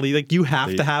 incidentally? You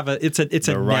have to have it's a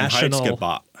national...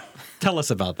 Reinheitsgebot. Tell us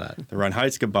about that. The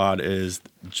Reinheitsgebot is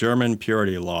German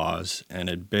purity laws, and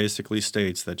it basically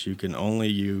states that you can only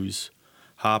use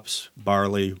hops,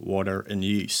 barley, water, and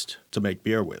yeast to make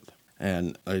beer with.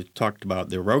 And I talked about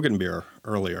the Rogan beer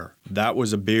earlier. That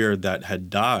was a beer that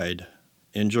had died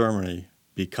in Germany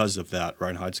because of that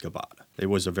Reinheitsgebot. It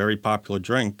was a very popular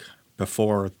drink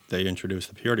before they introduced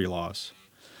the purity laws.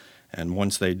 And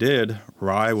once they did,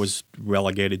 rye was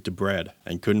relegated to bread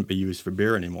and couldn't be used for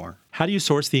beer anymore. How do you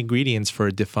source the ingredients for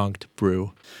a defunct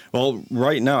brew? Well,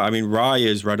 right now, rye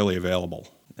is readily available,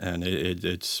 and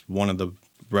it's one of the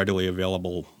readily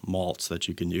available malts that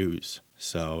you can use.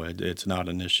 So it's not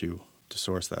an issue to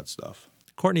source that stuff.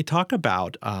 Courtney, talk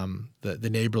about the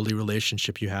neighborly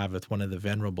relationship you have with one of the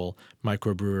venerable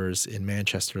microbrewers in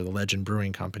Manchester, the Legend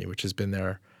Brewing Company, which has been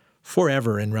there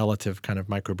forever in relative kind of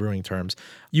microbrewing terms.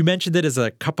 You mentioned it as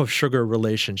a cup of sugar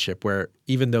relationship where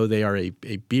even though they are a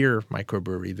beer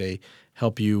microbrewery, they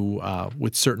help you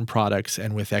with certain products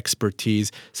and with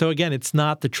expertise. So again, it's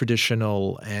not the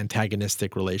traditional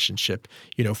antagonistic relationship,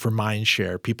 for mind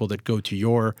share. People that go to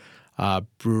your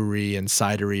brewery and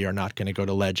cidery are not going to go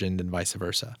to Legend and vice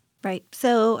versa. Right.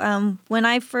 So when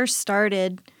I first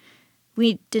started,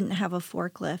 we didn't have a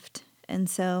forklift. And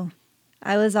so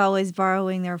I was always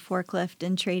borrowing their forklift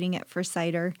and trading it for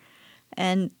cider.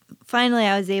 And finally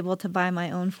I was able to buy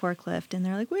my own forklift. And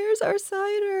they're like, where's our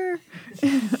cider?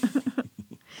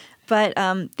 But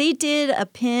they did a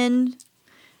pin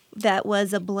that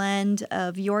was a blend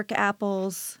of York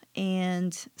apples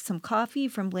and some coffee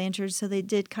from Blanchard's. So they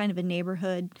did kind of a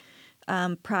neighborhood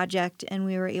project, and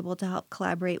we were able to help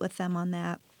collaborate with them on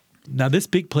that. Now, this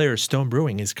big player, Stone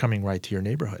Brewing, is coming right to your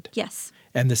neighborhood. Yes.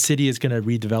 And the city is going to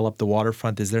redevelop the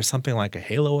waterfront. Is there something like a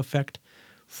halo effect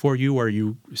for you, or are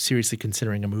you seriously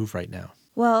considering a move right now?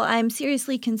 Well, I'm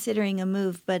seriously considering a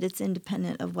move, but it's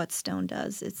independent of what Stone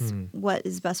does. It's what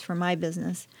is best for my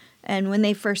business. And when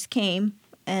they first came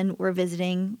and were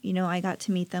visiting, I got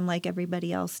to meet them like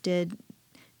everybody else did.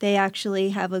 They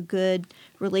actually have a good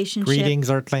relationship. Greetings,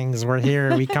 Earthlings. We're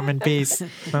here. We come in peace.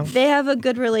 Well, They have a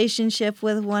good relationship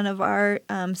with one of our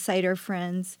cider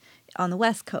friends on the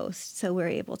West Coast. So we're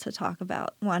able to talk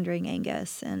about Wandering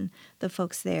Angus and the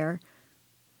folks there.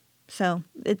 So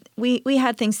we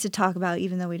had things to talk about,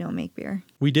 even though we don't make beer.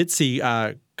 we did see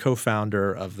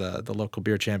co-founder of the local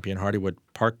beer champion, Hardywood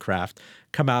Park Craft,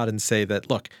 come out and say that,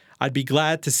 look, I'd be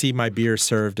glad to see my beer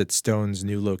served at Stone's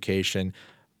new location,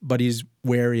 but he's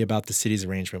wary about the city's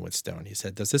arrangement with Stone. He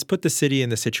said, does this put the city in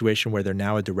the situation where they're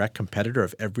now a direct competitor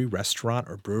of every restaurant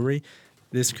or brewery?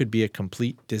 This could be a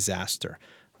complete disaster.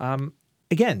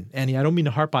 Again, Annie, I don't mean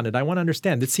to harp on it. I want to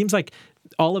understand. It seems like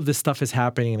all of this stuff is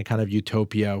happening in a kind of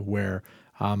utopia where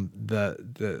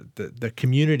the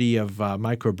community of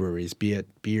microbreweries, be it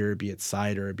beer, be it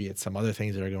cider, be it some other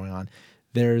things that are going on,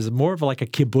 there's more of like a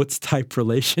kibbutz type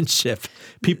relationship.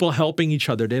 People helping each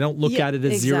other. They don't look at it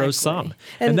as zero sum,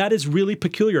 and that is really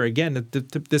peculiar. Again,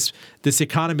 this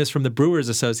economist from the Brewers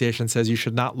Association says you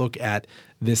should not look at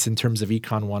this in terms of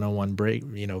Econ 101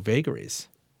 vagaries.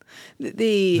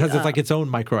 Because it's like its own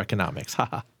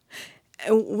microeconomics.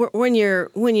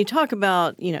 When you talk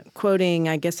about, quoting,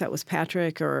 I guess that was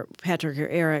Patrick or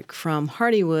Eric from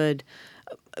Hardywood,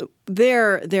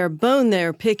 their bone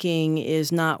they're picking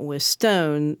is not with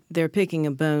Stone. They're picking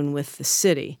a bone with the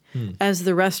city, as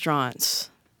the restaurants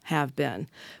have been.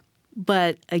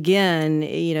 But again,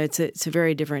 it's a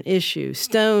very different issue.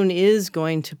 Stone is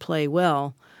going to play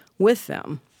well with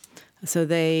them, so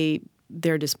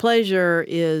their displeasure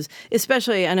is,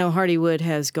 especially, I know Hardywood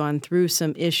has gone through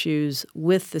some issues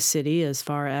with the city as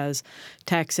far as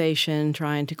taxation,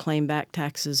 trying to claim back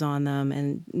taxes on them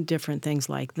and different things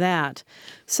like that.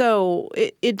 So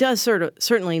it does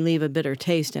certainly leave a bitter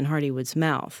taste in Hardywood's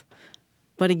mouth.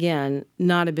 But again,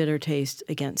 not a bitter taste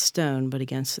against Stone, but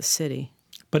against the city.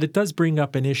 But it does bring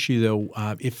up an issue,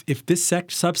 though. If this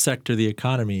subsector of the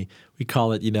economy, we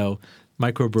call it,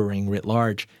 microbrewing writ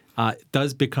large,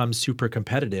 does become super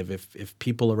competitive, if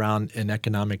people around in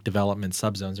economic development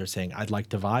subzones are saying, I'd like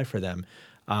to vie for them,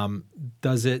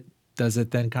 does it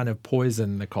then kind of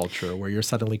poison the culture where you're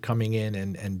suddenly coming in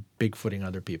and bigfooting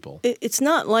other people? It's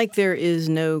not like there is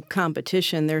no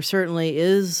competition. There certainly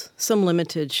is some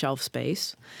limited shelf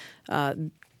space.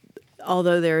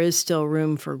 Although there is still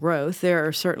room for growth,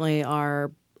 there certainly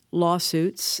are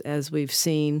lawsuits, as we've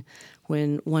seen,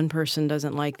 when one person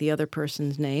doesn't like the other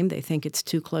person's name. They think it's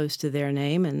too close to their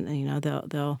name, and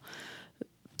they'll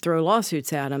throw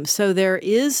lawsuits at them. So there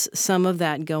is some of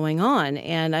that going on,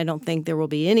 and I don't think there will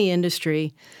be any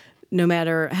industry, no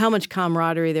matter how much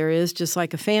camaraderie there is, just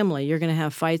like a family. You're going to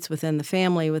have fights within the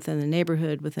family, within the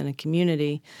neighborhood, within a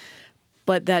community,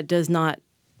 but that does not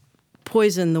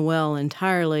poison the well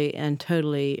entirely and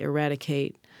totally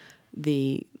eradicate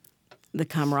the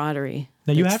camaraderie.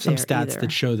 Now, you have some stats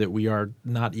that show that we are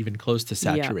not even close to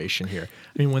saturation here.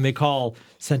 I mean, when they call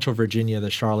Central Virginia the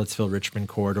Charlottesville-Richmond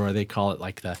corridor, they call it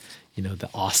like the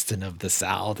Austin of the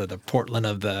South or the Portland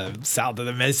of the South or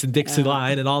the Mason-Dixie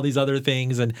line and all these other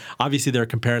things. And obviously there are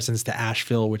comparisons to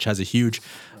Asheville, which has a huge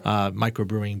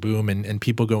microbrewing boom and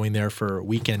people going there for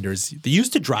weekenders. They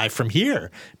used to drive from here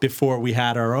before we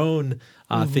had our own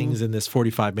things in this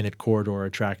 45-minute corridor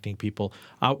attracting people.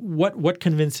 What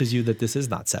convinces you that this is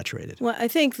not saturated? Well, I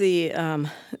think the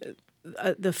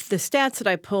stats that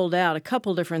I pulled out, a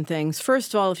couple different things.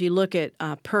 First of all, if you look at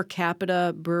per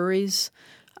capita breweries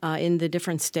in the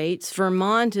different states,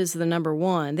 Vermont is the number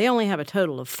one. They only have a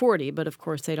total of 40, but of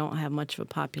course they don't have much of a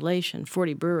population,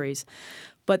 40 breweries.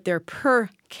 But their per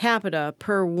capita,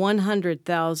 per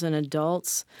 100,000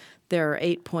 adults, there are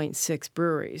 8.6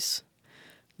 breweries.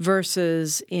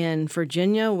 Versus in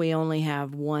Virginia, we only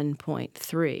have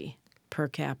 1.3 per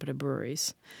capita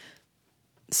breweries.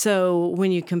 So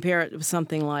when you compare it with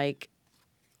something like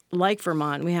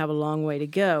Vermont, we have a long way to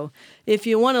go. If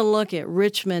you want to look at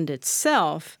Richmond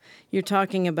itself, you're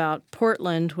talking about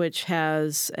Portland, which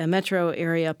has a metro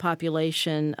area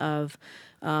population of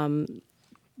a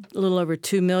little over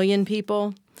 2 million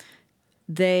people.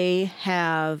 They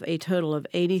have a total of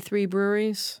 83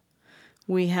 breweries.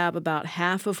 We have about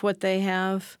half of what they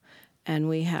have, and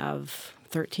we have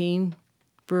 13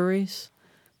 breweries.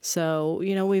 So,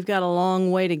 we've got a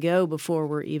long way to go before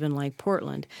we're even like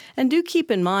Portland. And do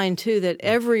keep in mind, too, that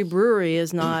every brewery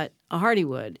is not a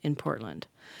Hardywood in Portland.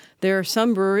 There are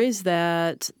some breweries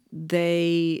that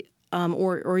they,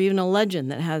 or even a Legend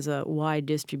that has a wide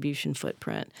distribution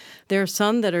footprint. There are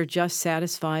some that are just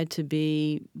satisfied to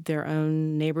be their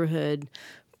own neighborhood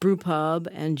brew pub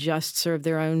and just serve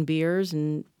their own beers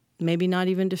and maybe not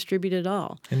even distribute at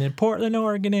all. And then Portland,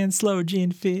 Oregon, and Slow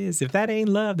Gin Fizz. If that ain't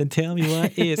love, then tell me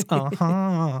what is.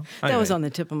 That was on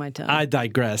the tip of my tongue. I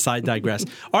digress.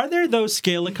 Are there those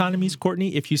scale economies,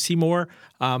 Courtney? If you see more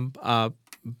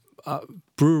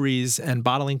breweries and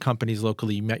bottling companies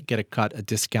locally, you might get a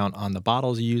discount on the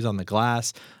bottles you use, on the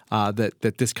glass,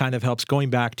 that this kind of helps,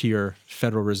 going back to your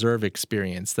Federal Reserve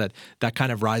experience, that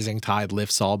kind of rising tide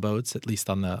lifts all boats, at least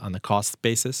on the cost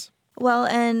basis? Well,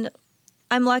 and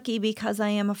I'm lucky because I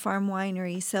am a farm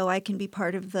winery, so I can be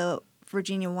part of the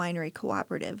Virginia Winery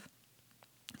Cooperative.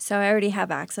 So I already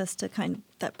have access to kind of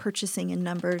that purchasing in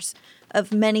numbers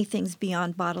of many things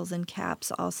beyond bottles and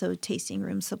caps, also tasting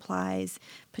room supplies,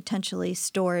 potentially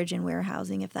storage and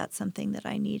warehousing if that's something that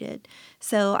I needed.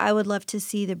 So I would love to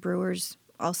see the brewers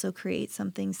also create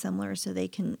something similar so they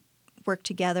can work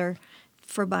together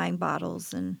for buying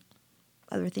bottles and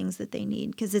other things that they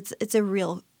need, because it's a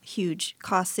real huge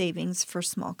cost savings for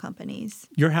small companies.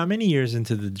 You're how many years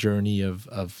into the journey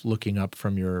of looking up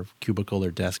from your cubicle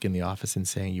or desk in the office and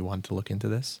saying you want to look into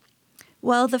this?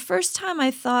 Well, the first time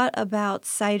I thought about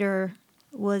cider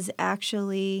was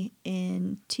actually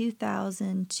in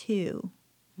 2002.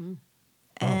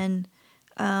 And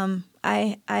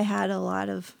I had a lot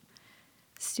of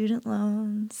student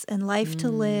loans and life to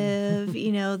live.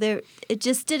 It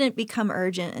just didn't become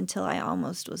urgent until I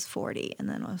almost was 40. And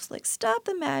then I was like, stop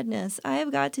the madness. I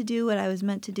have got to do what I was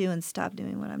meant to do and stop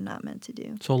doing what I'm not meant to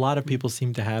do. So a lot of people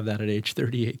seem to have that at age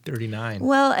 38, 39.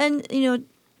 Well, and,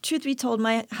 truth be told,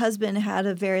 my husband had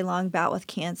a very long bout with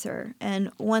cancer.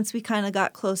 And once we kind of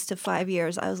got close to 5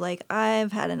 years, I was like,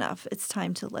 I've had enough. It's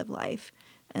time to live life.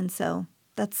 And so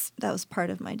that was part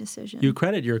of my decision. You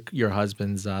credit your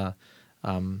husband's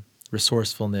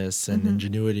resourcefulness and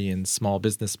ingenuity and small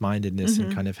business mindedness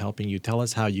and kind of helping you. Tell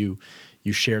us how you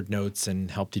shared notes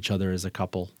and helped each other as a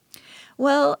couple.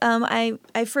 Well,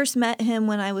 I first met him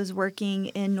when I was working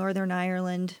in Northern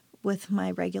Ireland with my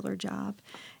regular job.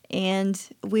 And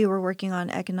we were working on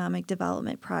economic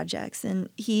development projects. And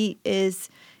he is,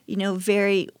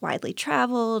 very widely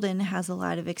traveled and has a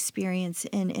lot of experience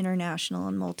in international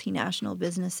and multinational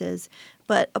businesses.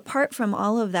 But apart from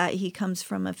all of that, he comes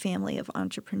from a family of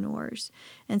entrepreneurs.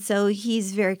 And so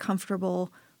he's very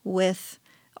comfortable with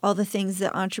all the things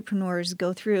that entrepreneurs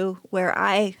go through, where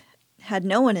I had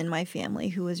no one in my family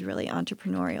who was really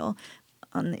entrepreneurial.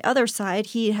 On the other side,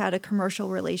 he had a commercial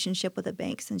relationship with a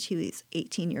bank since he was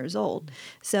 18 years old.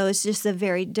 So it's just a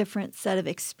very different set of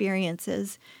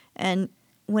experiences. And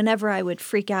whenever I would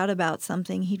freak out about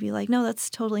something, he'd be like, no, that's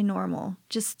totally normal.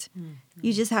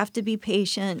 You just have to be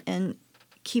patient and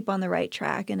keep on the right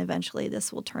track, and eventually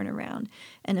this will turn around.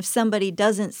 And if somebody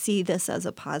doesn't see this as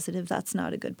a positive, that's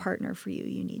not a good partner for you.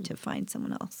 You need to find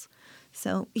someone else.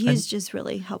 So he's just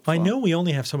really helpful. I know we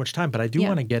only have so much time, but I do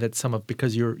want to get at some of,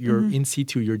 because you're in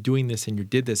situ, you're doing this and you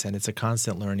did this, and it's a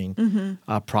constant learning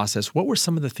process. What were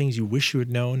some of the things you wish you had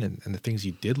known and the things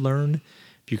you did learn?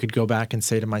 If you could go back and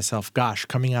say to myself, gosh,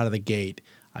 coming out of the gate,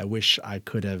 I wish I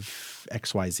could have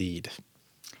XYZ'd.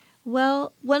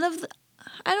 Well,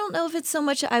 I don't know if it's so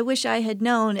much I wish I had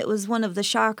known. It was one of the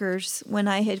shockers when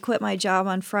I had quit my job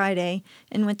on Friday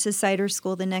and went to cider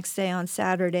school the next day on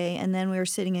Saturday, and then we were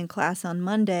sitting in class on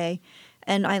Monday,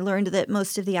 and I learned that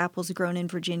most of the apples grown in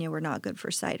Virginia were not good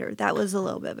for cider. That was a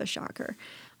little bit of a shocker.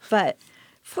 But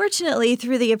fortunately,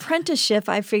 through the apprenticeship,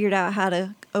 I figured out how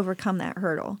to overcome that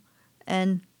hurdle.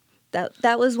 And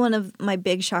that was one of my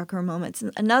big shocker moments.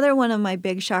 Another one of my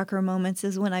big shocker moments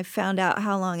is when I found out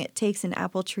how long it takes an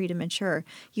apple tree to mature.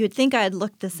 You would think I had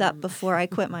looked this up before I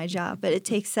quit my job, but it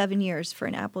takes 7 years for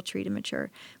an apple tree to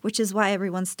mature, which is why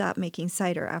everyone stopped making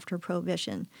cider after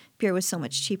Prohibition. Beer was so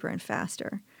much cheaper and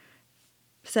faster.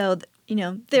 So,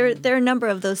 there are a number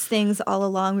of those things all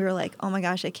along. We were like, oh my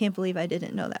gosh, I can't believe I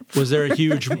didn't know that before.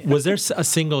 Was there a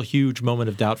single huge moment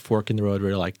of doubt, fork in the road,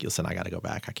 where you're like, listen, I got to go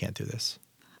back. I can't do this?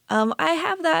 I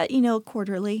have that,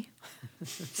 quarterly.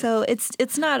 So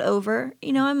it's not over.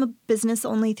 I'm a business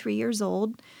only 3 years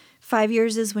old. 5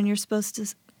 years is when you're supposed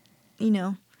to,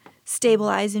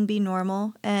 stabilize and be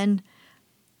normal. And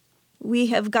we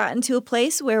have gotten to a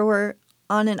place where we're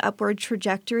on an upward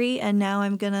trajectory, and now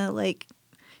I'm going to,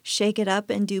 shake it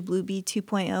up and do Blue Bee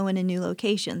 2.0 in a new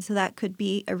location. So that could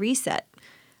be a reset.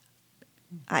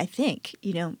 I think,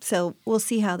 so we'll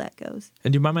see how that goes.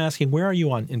 And do you mind me asking, where are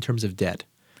you on in terms of debt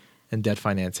and debt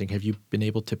financing? Have you been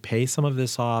able to pay some of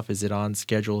this off? Is it on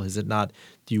schedule? Is it not?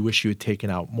 Do you wish you had taken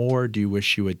out more? Do you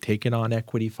wish you had taken on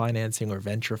equity financing or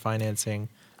venture financing?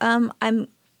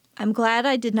 I'm glad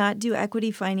I did not do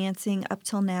equity financing up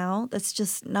till now. That's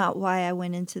just not why I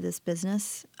went into this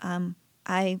business.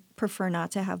 I prefer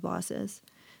not to have bosses.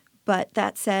 But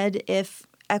that said, if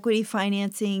equity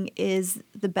financing is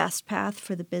the best path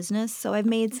for the business, so I've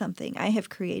made something. I have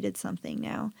created something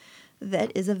now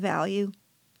that is of value,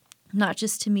 not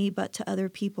just to me, but to other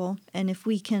people. And if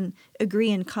we can agree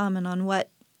in common on what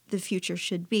the future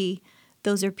should be,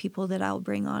 those are people that I'll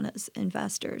bring on as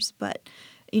investors. But,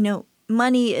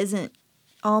 money isn't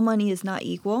 – all money is not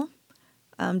equal.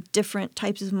 Different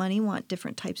types of money want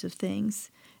different types of things.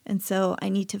 And so I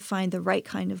need to find the right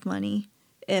kind of money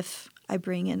if I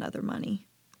bring in other money.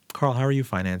 Carl, how are you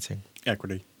financing?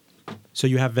 Equity. So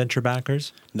you have venture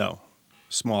backers? No.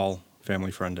 Small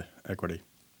family friend equity.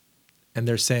 And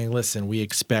they're saying, listen, we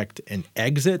expect an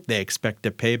exit. They expect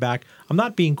a payback. I'm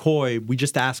not being coy. We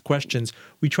just ask questions.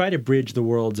 We try to bridge the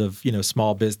worlds of,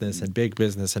 small business and big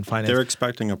business and finance. They're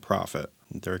expecting a profit.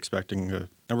 They're expecting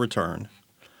a return.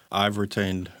 I've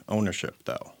retained ownership,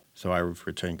 though, so I've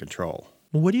retained control.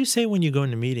 Well, what do you say when you go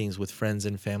into meetings with friends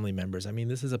and family members? I mean,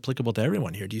 this is applicable to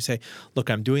everyone here. Do you say, look,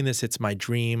 I'm doing this. It's my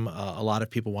dream. A lot of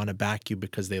people want to back you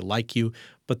because they like you,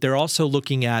 but they're also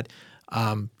looking at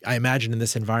I imagine in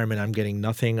this environment, I'm getting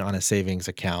nothing on a savings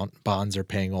account. Bonds are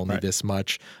paying only this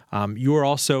much. You are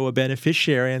also a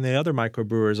beneficiary, and the other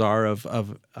microbrewers are of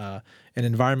an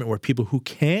environment where people who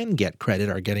can get credit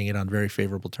are getting it on very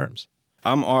favorable terms.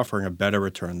 I'm offering a better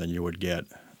return than you would get,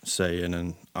 say, in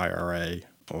an IRA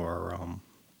or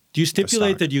do you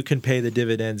stipulate that you can pay the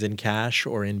dividends in cash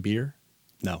or in beer?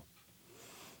 No.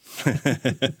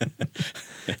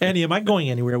 Annie, am I going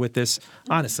anywhere with this?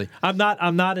 Honestly, I'm not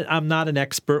an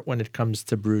expert when it comes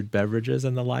to brewed beverages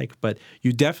and the like, but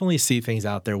you definitely see things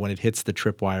out there when it hits the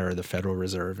tripwire or the Federal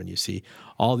Reserve, and you see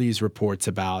all these reports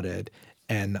about it,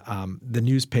 and the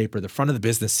newspaper, the front of the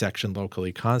business section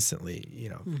locally, constantly.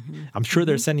 I'm sure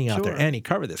they're sending out there, Annie,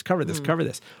 cover this.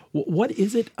 What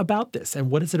is it about this,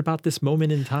 and what is it about this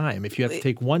moment in time? If you have to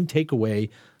take one takeaway,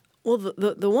 well,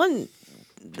 the one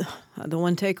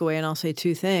takeaway, and I'll say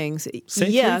two things. Say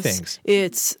yes, 3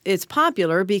 things. It's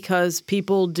popular because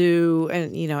people do,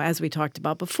 and as we talked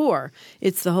about before,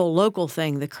 it's the whole local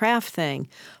thing, the craft thing.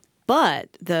 But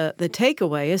the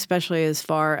takeaway, especially as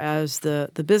far as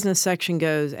the business section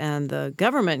goes and the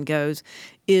government goes,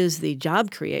 is the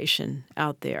job creation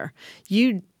out there.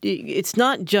 It's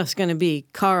not just going to be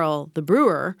Carl the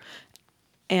brewer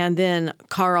and then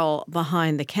Carl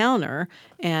behind the counter.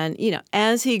 And,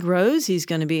 as he grows, he's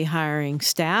going to be hiring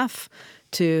staff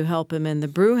to help him in the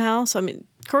brew house. I mean,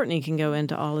 Courtney can go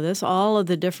into all of this, all of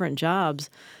the different jobs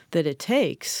that it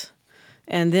takes.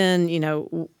 And then,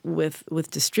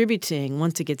 with distributing,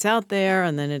 once it gets out there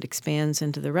and then it expands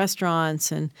into the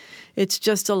restaurants, and it's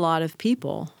just a lot of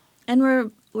people.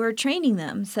 And we're training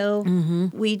them. So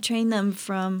we train them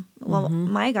from,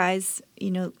 my guys,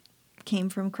 came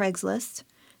from Craigslist.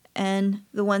 And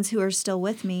the ones who are still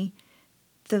with me,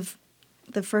 the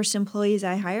first employees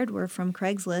I hired were from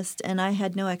Craigslist, and I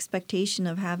had no expectation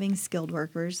of having skilled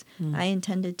workers. I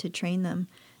intended to train them.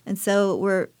 And so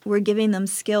we're giving them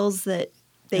skills that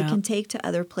they can take to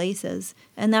other places.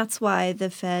 And that's why the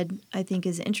Fed, I think,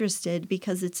 is interested,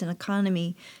 because it's an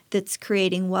economy that's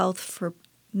creating wealth for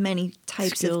many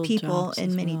types Skilled of people jobs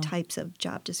and as many well. types of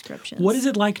job descriptions. What is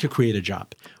it like to create a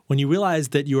job? When you realize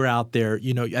that you're out there,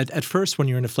 at first when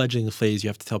you're in a fledgling phase, you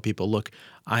have to tell people, look,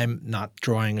 I'm not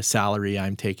drawing a salary,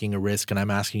 I'm taking a risk, and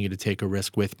I'm asking you to take a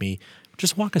risk with me.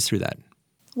 Just walk us through that.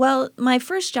 Well, my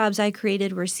first jobs I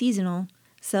created were seasonal.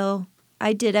 So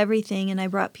I did everything, and I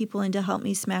brought people in to help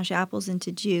me smash apples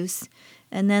into juice.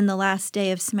 And then the last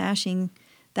day of smashing,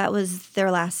 that was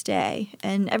their last day.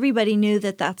 And everybody knew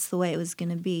that that's the way it was going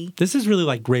to be. This is really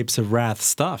like Grapes of Wrath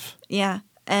stuff. Yeah.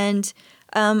 And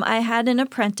I had an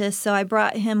apprentice, so I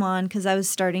brought him on because I was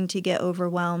starting to get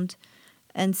overwhelmed.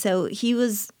 And so he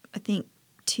was, I think,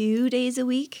 2 days a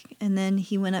week, and then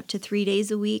he went up to 3 days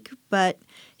a week. But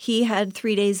he had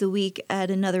 3 days a week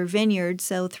at another vineyard,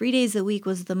 so 3 days a week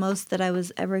was the most that I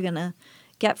was ever going to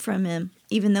get from him,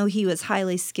 even though he was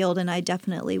highly skilled, and I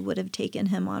definitely would have taken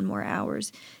him on more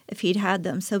hours if he'd had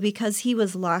them. So because he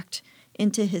was locked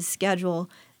into his schedule,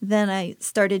 then I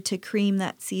started to cream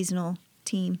that seasonal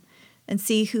team and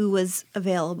see who was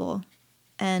available.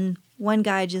 And one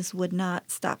guy just would not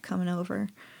stop coming over.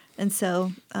 And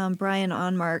so Brian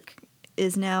Onmark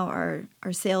is now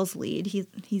our sales lead.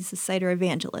 He's a cider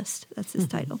evangelist. That's his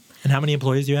title. And how many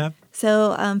employees do you have?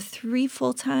 So 3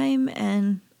 full-time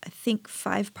and I think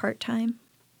 5 part-time.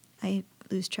 I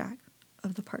lose track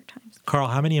of the part-times. Carl,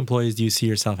 how many employees do you see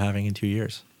yourself having in 2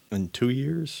 years? In 2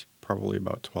 years, probably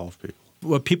about 12 people.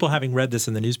 Well, people having read this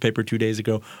in the newspaper 2 days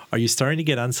ago, are you starting to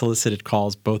get unsolicited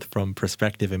calls both from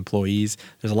prospective employees?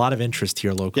 There's a lot of interest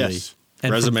here locally. Yes.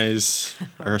 And Resumes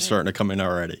are starting to come in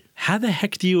already. How the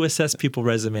heck do you assess people's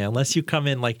resume unless you come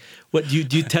in like, what do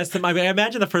you test them? I mean, I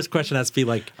imagine the first question has to be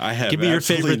like, I have give me your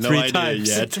absolutely favorite no 3 idea times.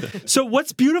 yet. So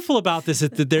what's beautiful about this is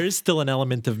that there is still an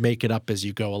element of make it up as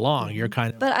you go along. You're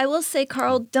kind of But I will say,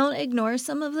 Carl, don't ignore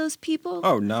some of those people.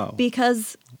 Oh, no.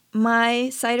 Because my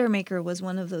cider maker was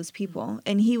one of those people,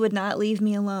 and he would not leave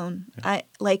me alone.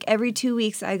 Every 2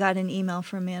 weeks, I got an email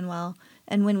from Manuel.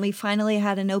 And when we finally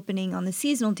had an opening on the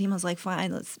seasonal team, I was like,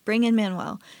 fine, let's bring in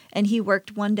Manuel. And he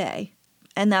worked one day.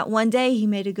 And that one day, he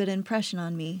made a good impression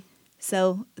on me.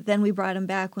 So then we brought him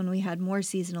back when we had more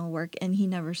seasonal work, and he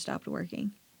never stopped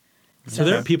working. So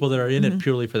there are people that are in it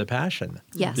purely for the passion.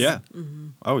 Yes. Yeah.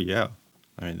 Oh, yeah.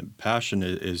 I mean, the passion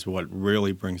is what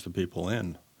really brings the people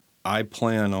in. I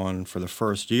plan on, for the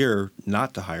first year,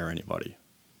 not to hire anybody,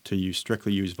 to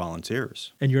strictly use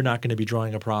volunteers. And you're not going to be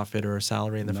drawing a profit or a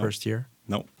salary in the first year?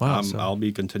 No. Wow, I'll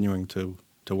be continuing to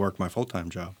work my full-time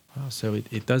job. Wow, so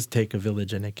it does take a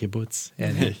village and a kibbutz.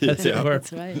 And that's Yeah.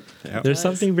 That's right. Yeah. There's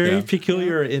something very Yeah.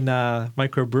 peculiar in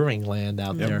microbrewing land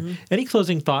out there. Any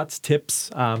closing thoughts,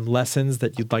 tips, lessons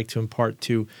that you'd like to impart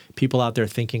to people out there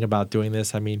thinking about doing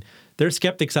this? I mean, there are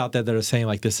skeptics out there that are saying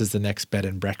like this is the next bed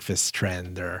and breakfast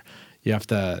trend, or you have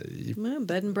to. Well,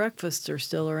 bed and breakfasts are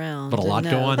still around. But a lot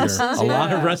go under. A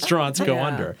lot of restaurants go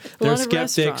under. There are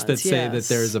skeptics that say that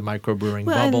there's a microbrewing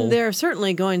bubble. And there are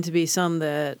certainly going to be some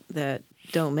that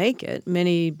don't make it.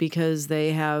 Many because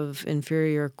they have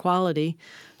inferior quality,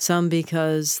 some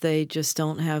because they just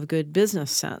don't have good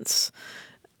business sense.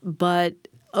 But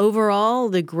overall,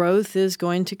 the growth is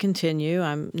going to continue.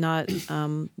 I'm not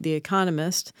the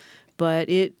economist, but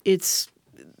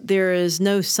there is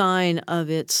no sign of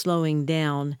it slowing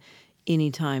down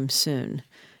anytime soon.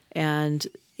 And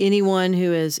anyone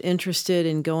who is interested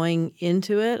in going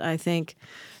into it, I think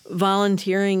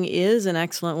volunteering is an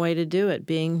excellent way to do it,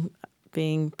 being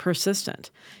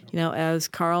persistent. You know, as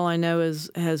Carl, I know,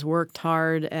 has worked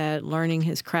hard at learning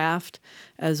his craft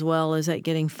as well as at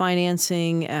getting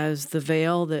financing, as the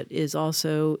Veil that is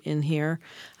also in here.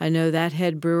 I know that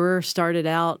head brewer started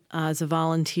out as a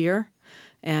volunteer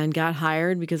and got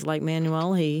hired because, like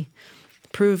Manuel, he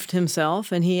proved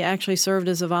himself, and he actually served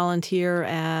as a volunteer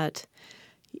at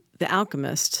The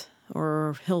Alchemist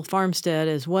or Hill Farmstead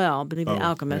as well, but The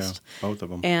Alchemist. Yeah, both of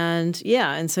them.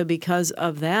 And so because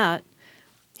of that,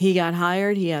 he got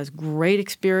hired. He has great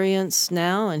experience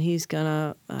now, and he's going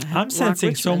to I'm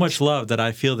sensing so much love that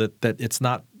I feel that it's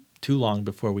not too long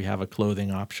before we have a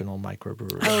clothing optional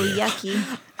microbrewery. Oh, yucky.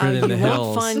 Right in the you won't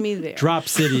hills. find me there. Drop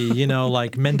City,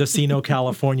 like Mendocino,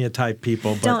 California type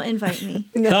people. But Don't invite me.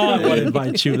 no, I won't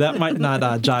invite you. That might not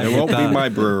jive. It won't with, be my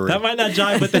brewery. That might not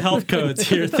jive with the health codes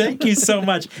here. Thank you so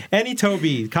much. Annie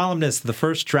Toby, columnist, the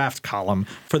First Draft column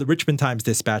for the Richmond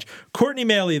Times-Dispatch. Courtney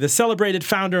Maley, the celebrated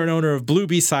founder and owner of Blue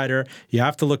Bee Cider. You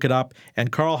have to look it up.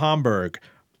 And Carl Homburg,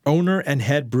 owner and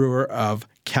head brewer of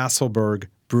Castleberg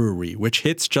Brewery, which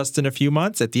hits just in a few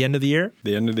months at the end of the year.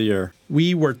 The end of the year.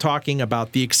 We were talking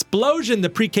about the explosion, the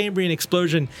Precambrian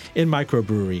explosion in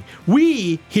microbrewery.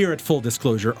 We, here at Full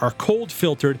Disclosure, are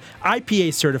cold-filtered,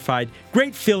 IPA certified,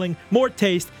 great filling, more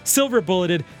taste, silver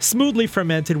bulleted, smoothly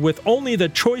fermented with only the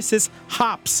choicest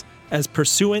hops as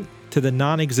pursuant to the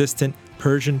non-existent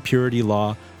Persian purity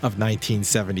law of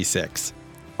 1976.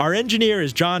 Our engineer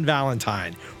is John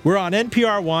Valentine. We're on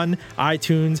NPR One,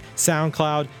 iTunes,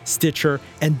 SoundCloud, Stitcher,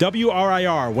 and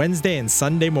WRIR Wednesday and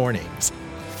Sunday mornings.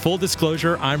 Full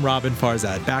disclosure, I'm Robin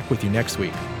Farzad. Back with you next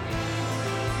week.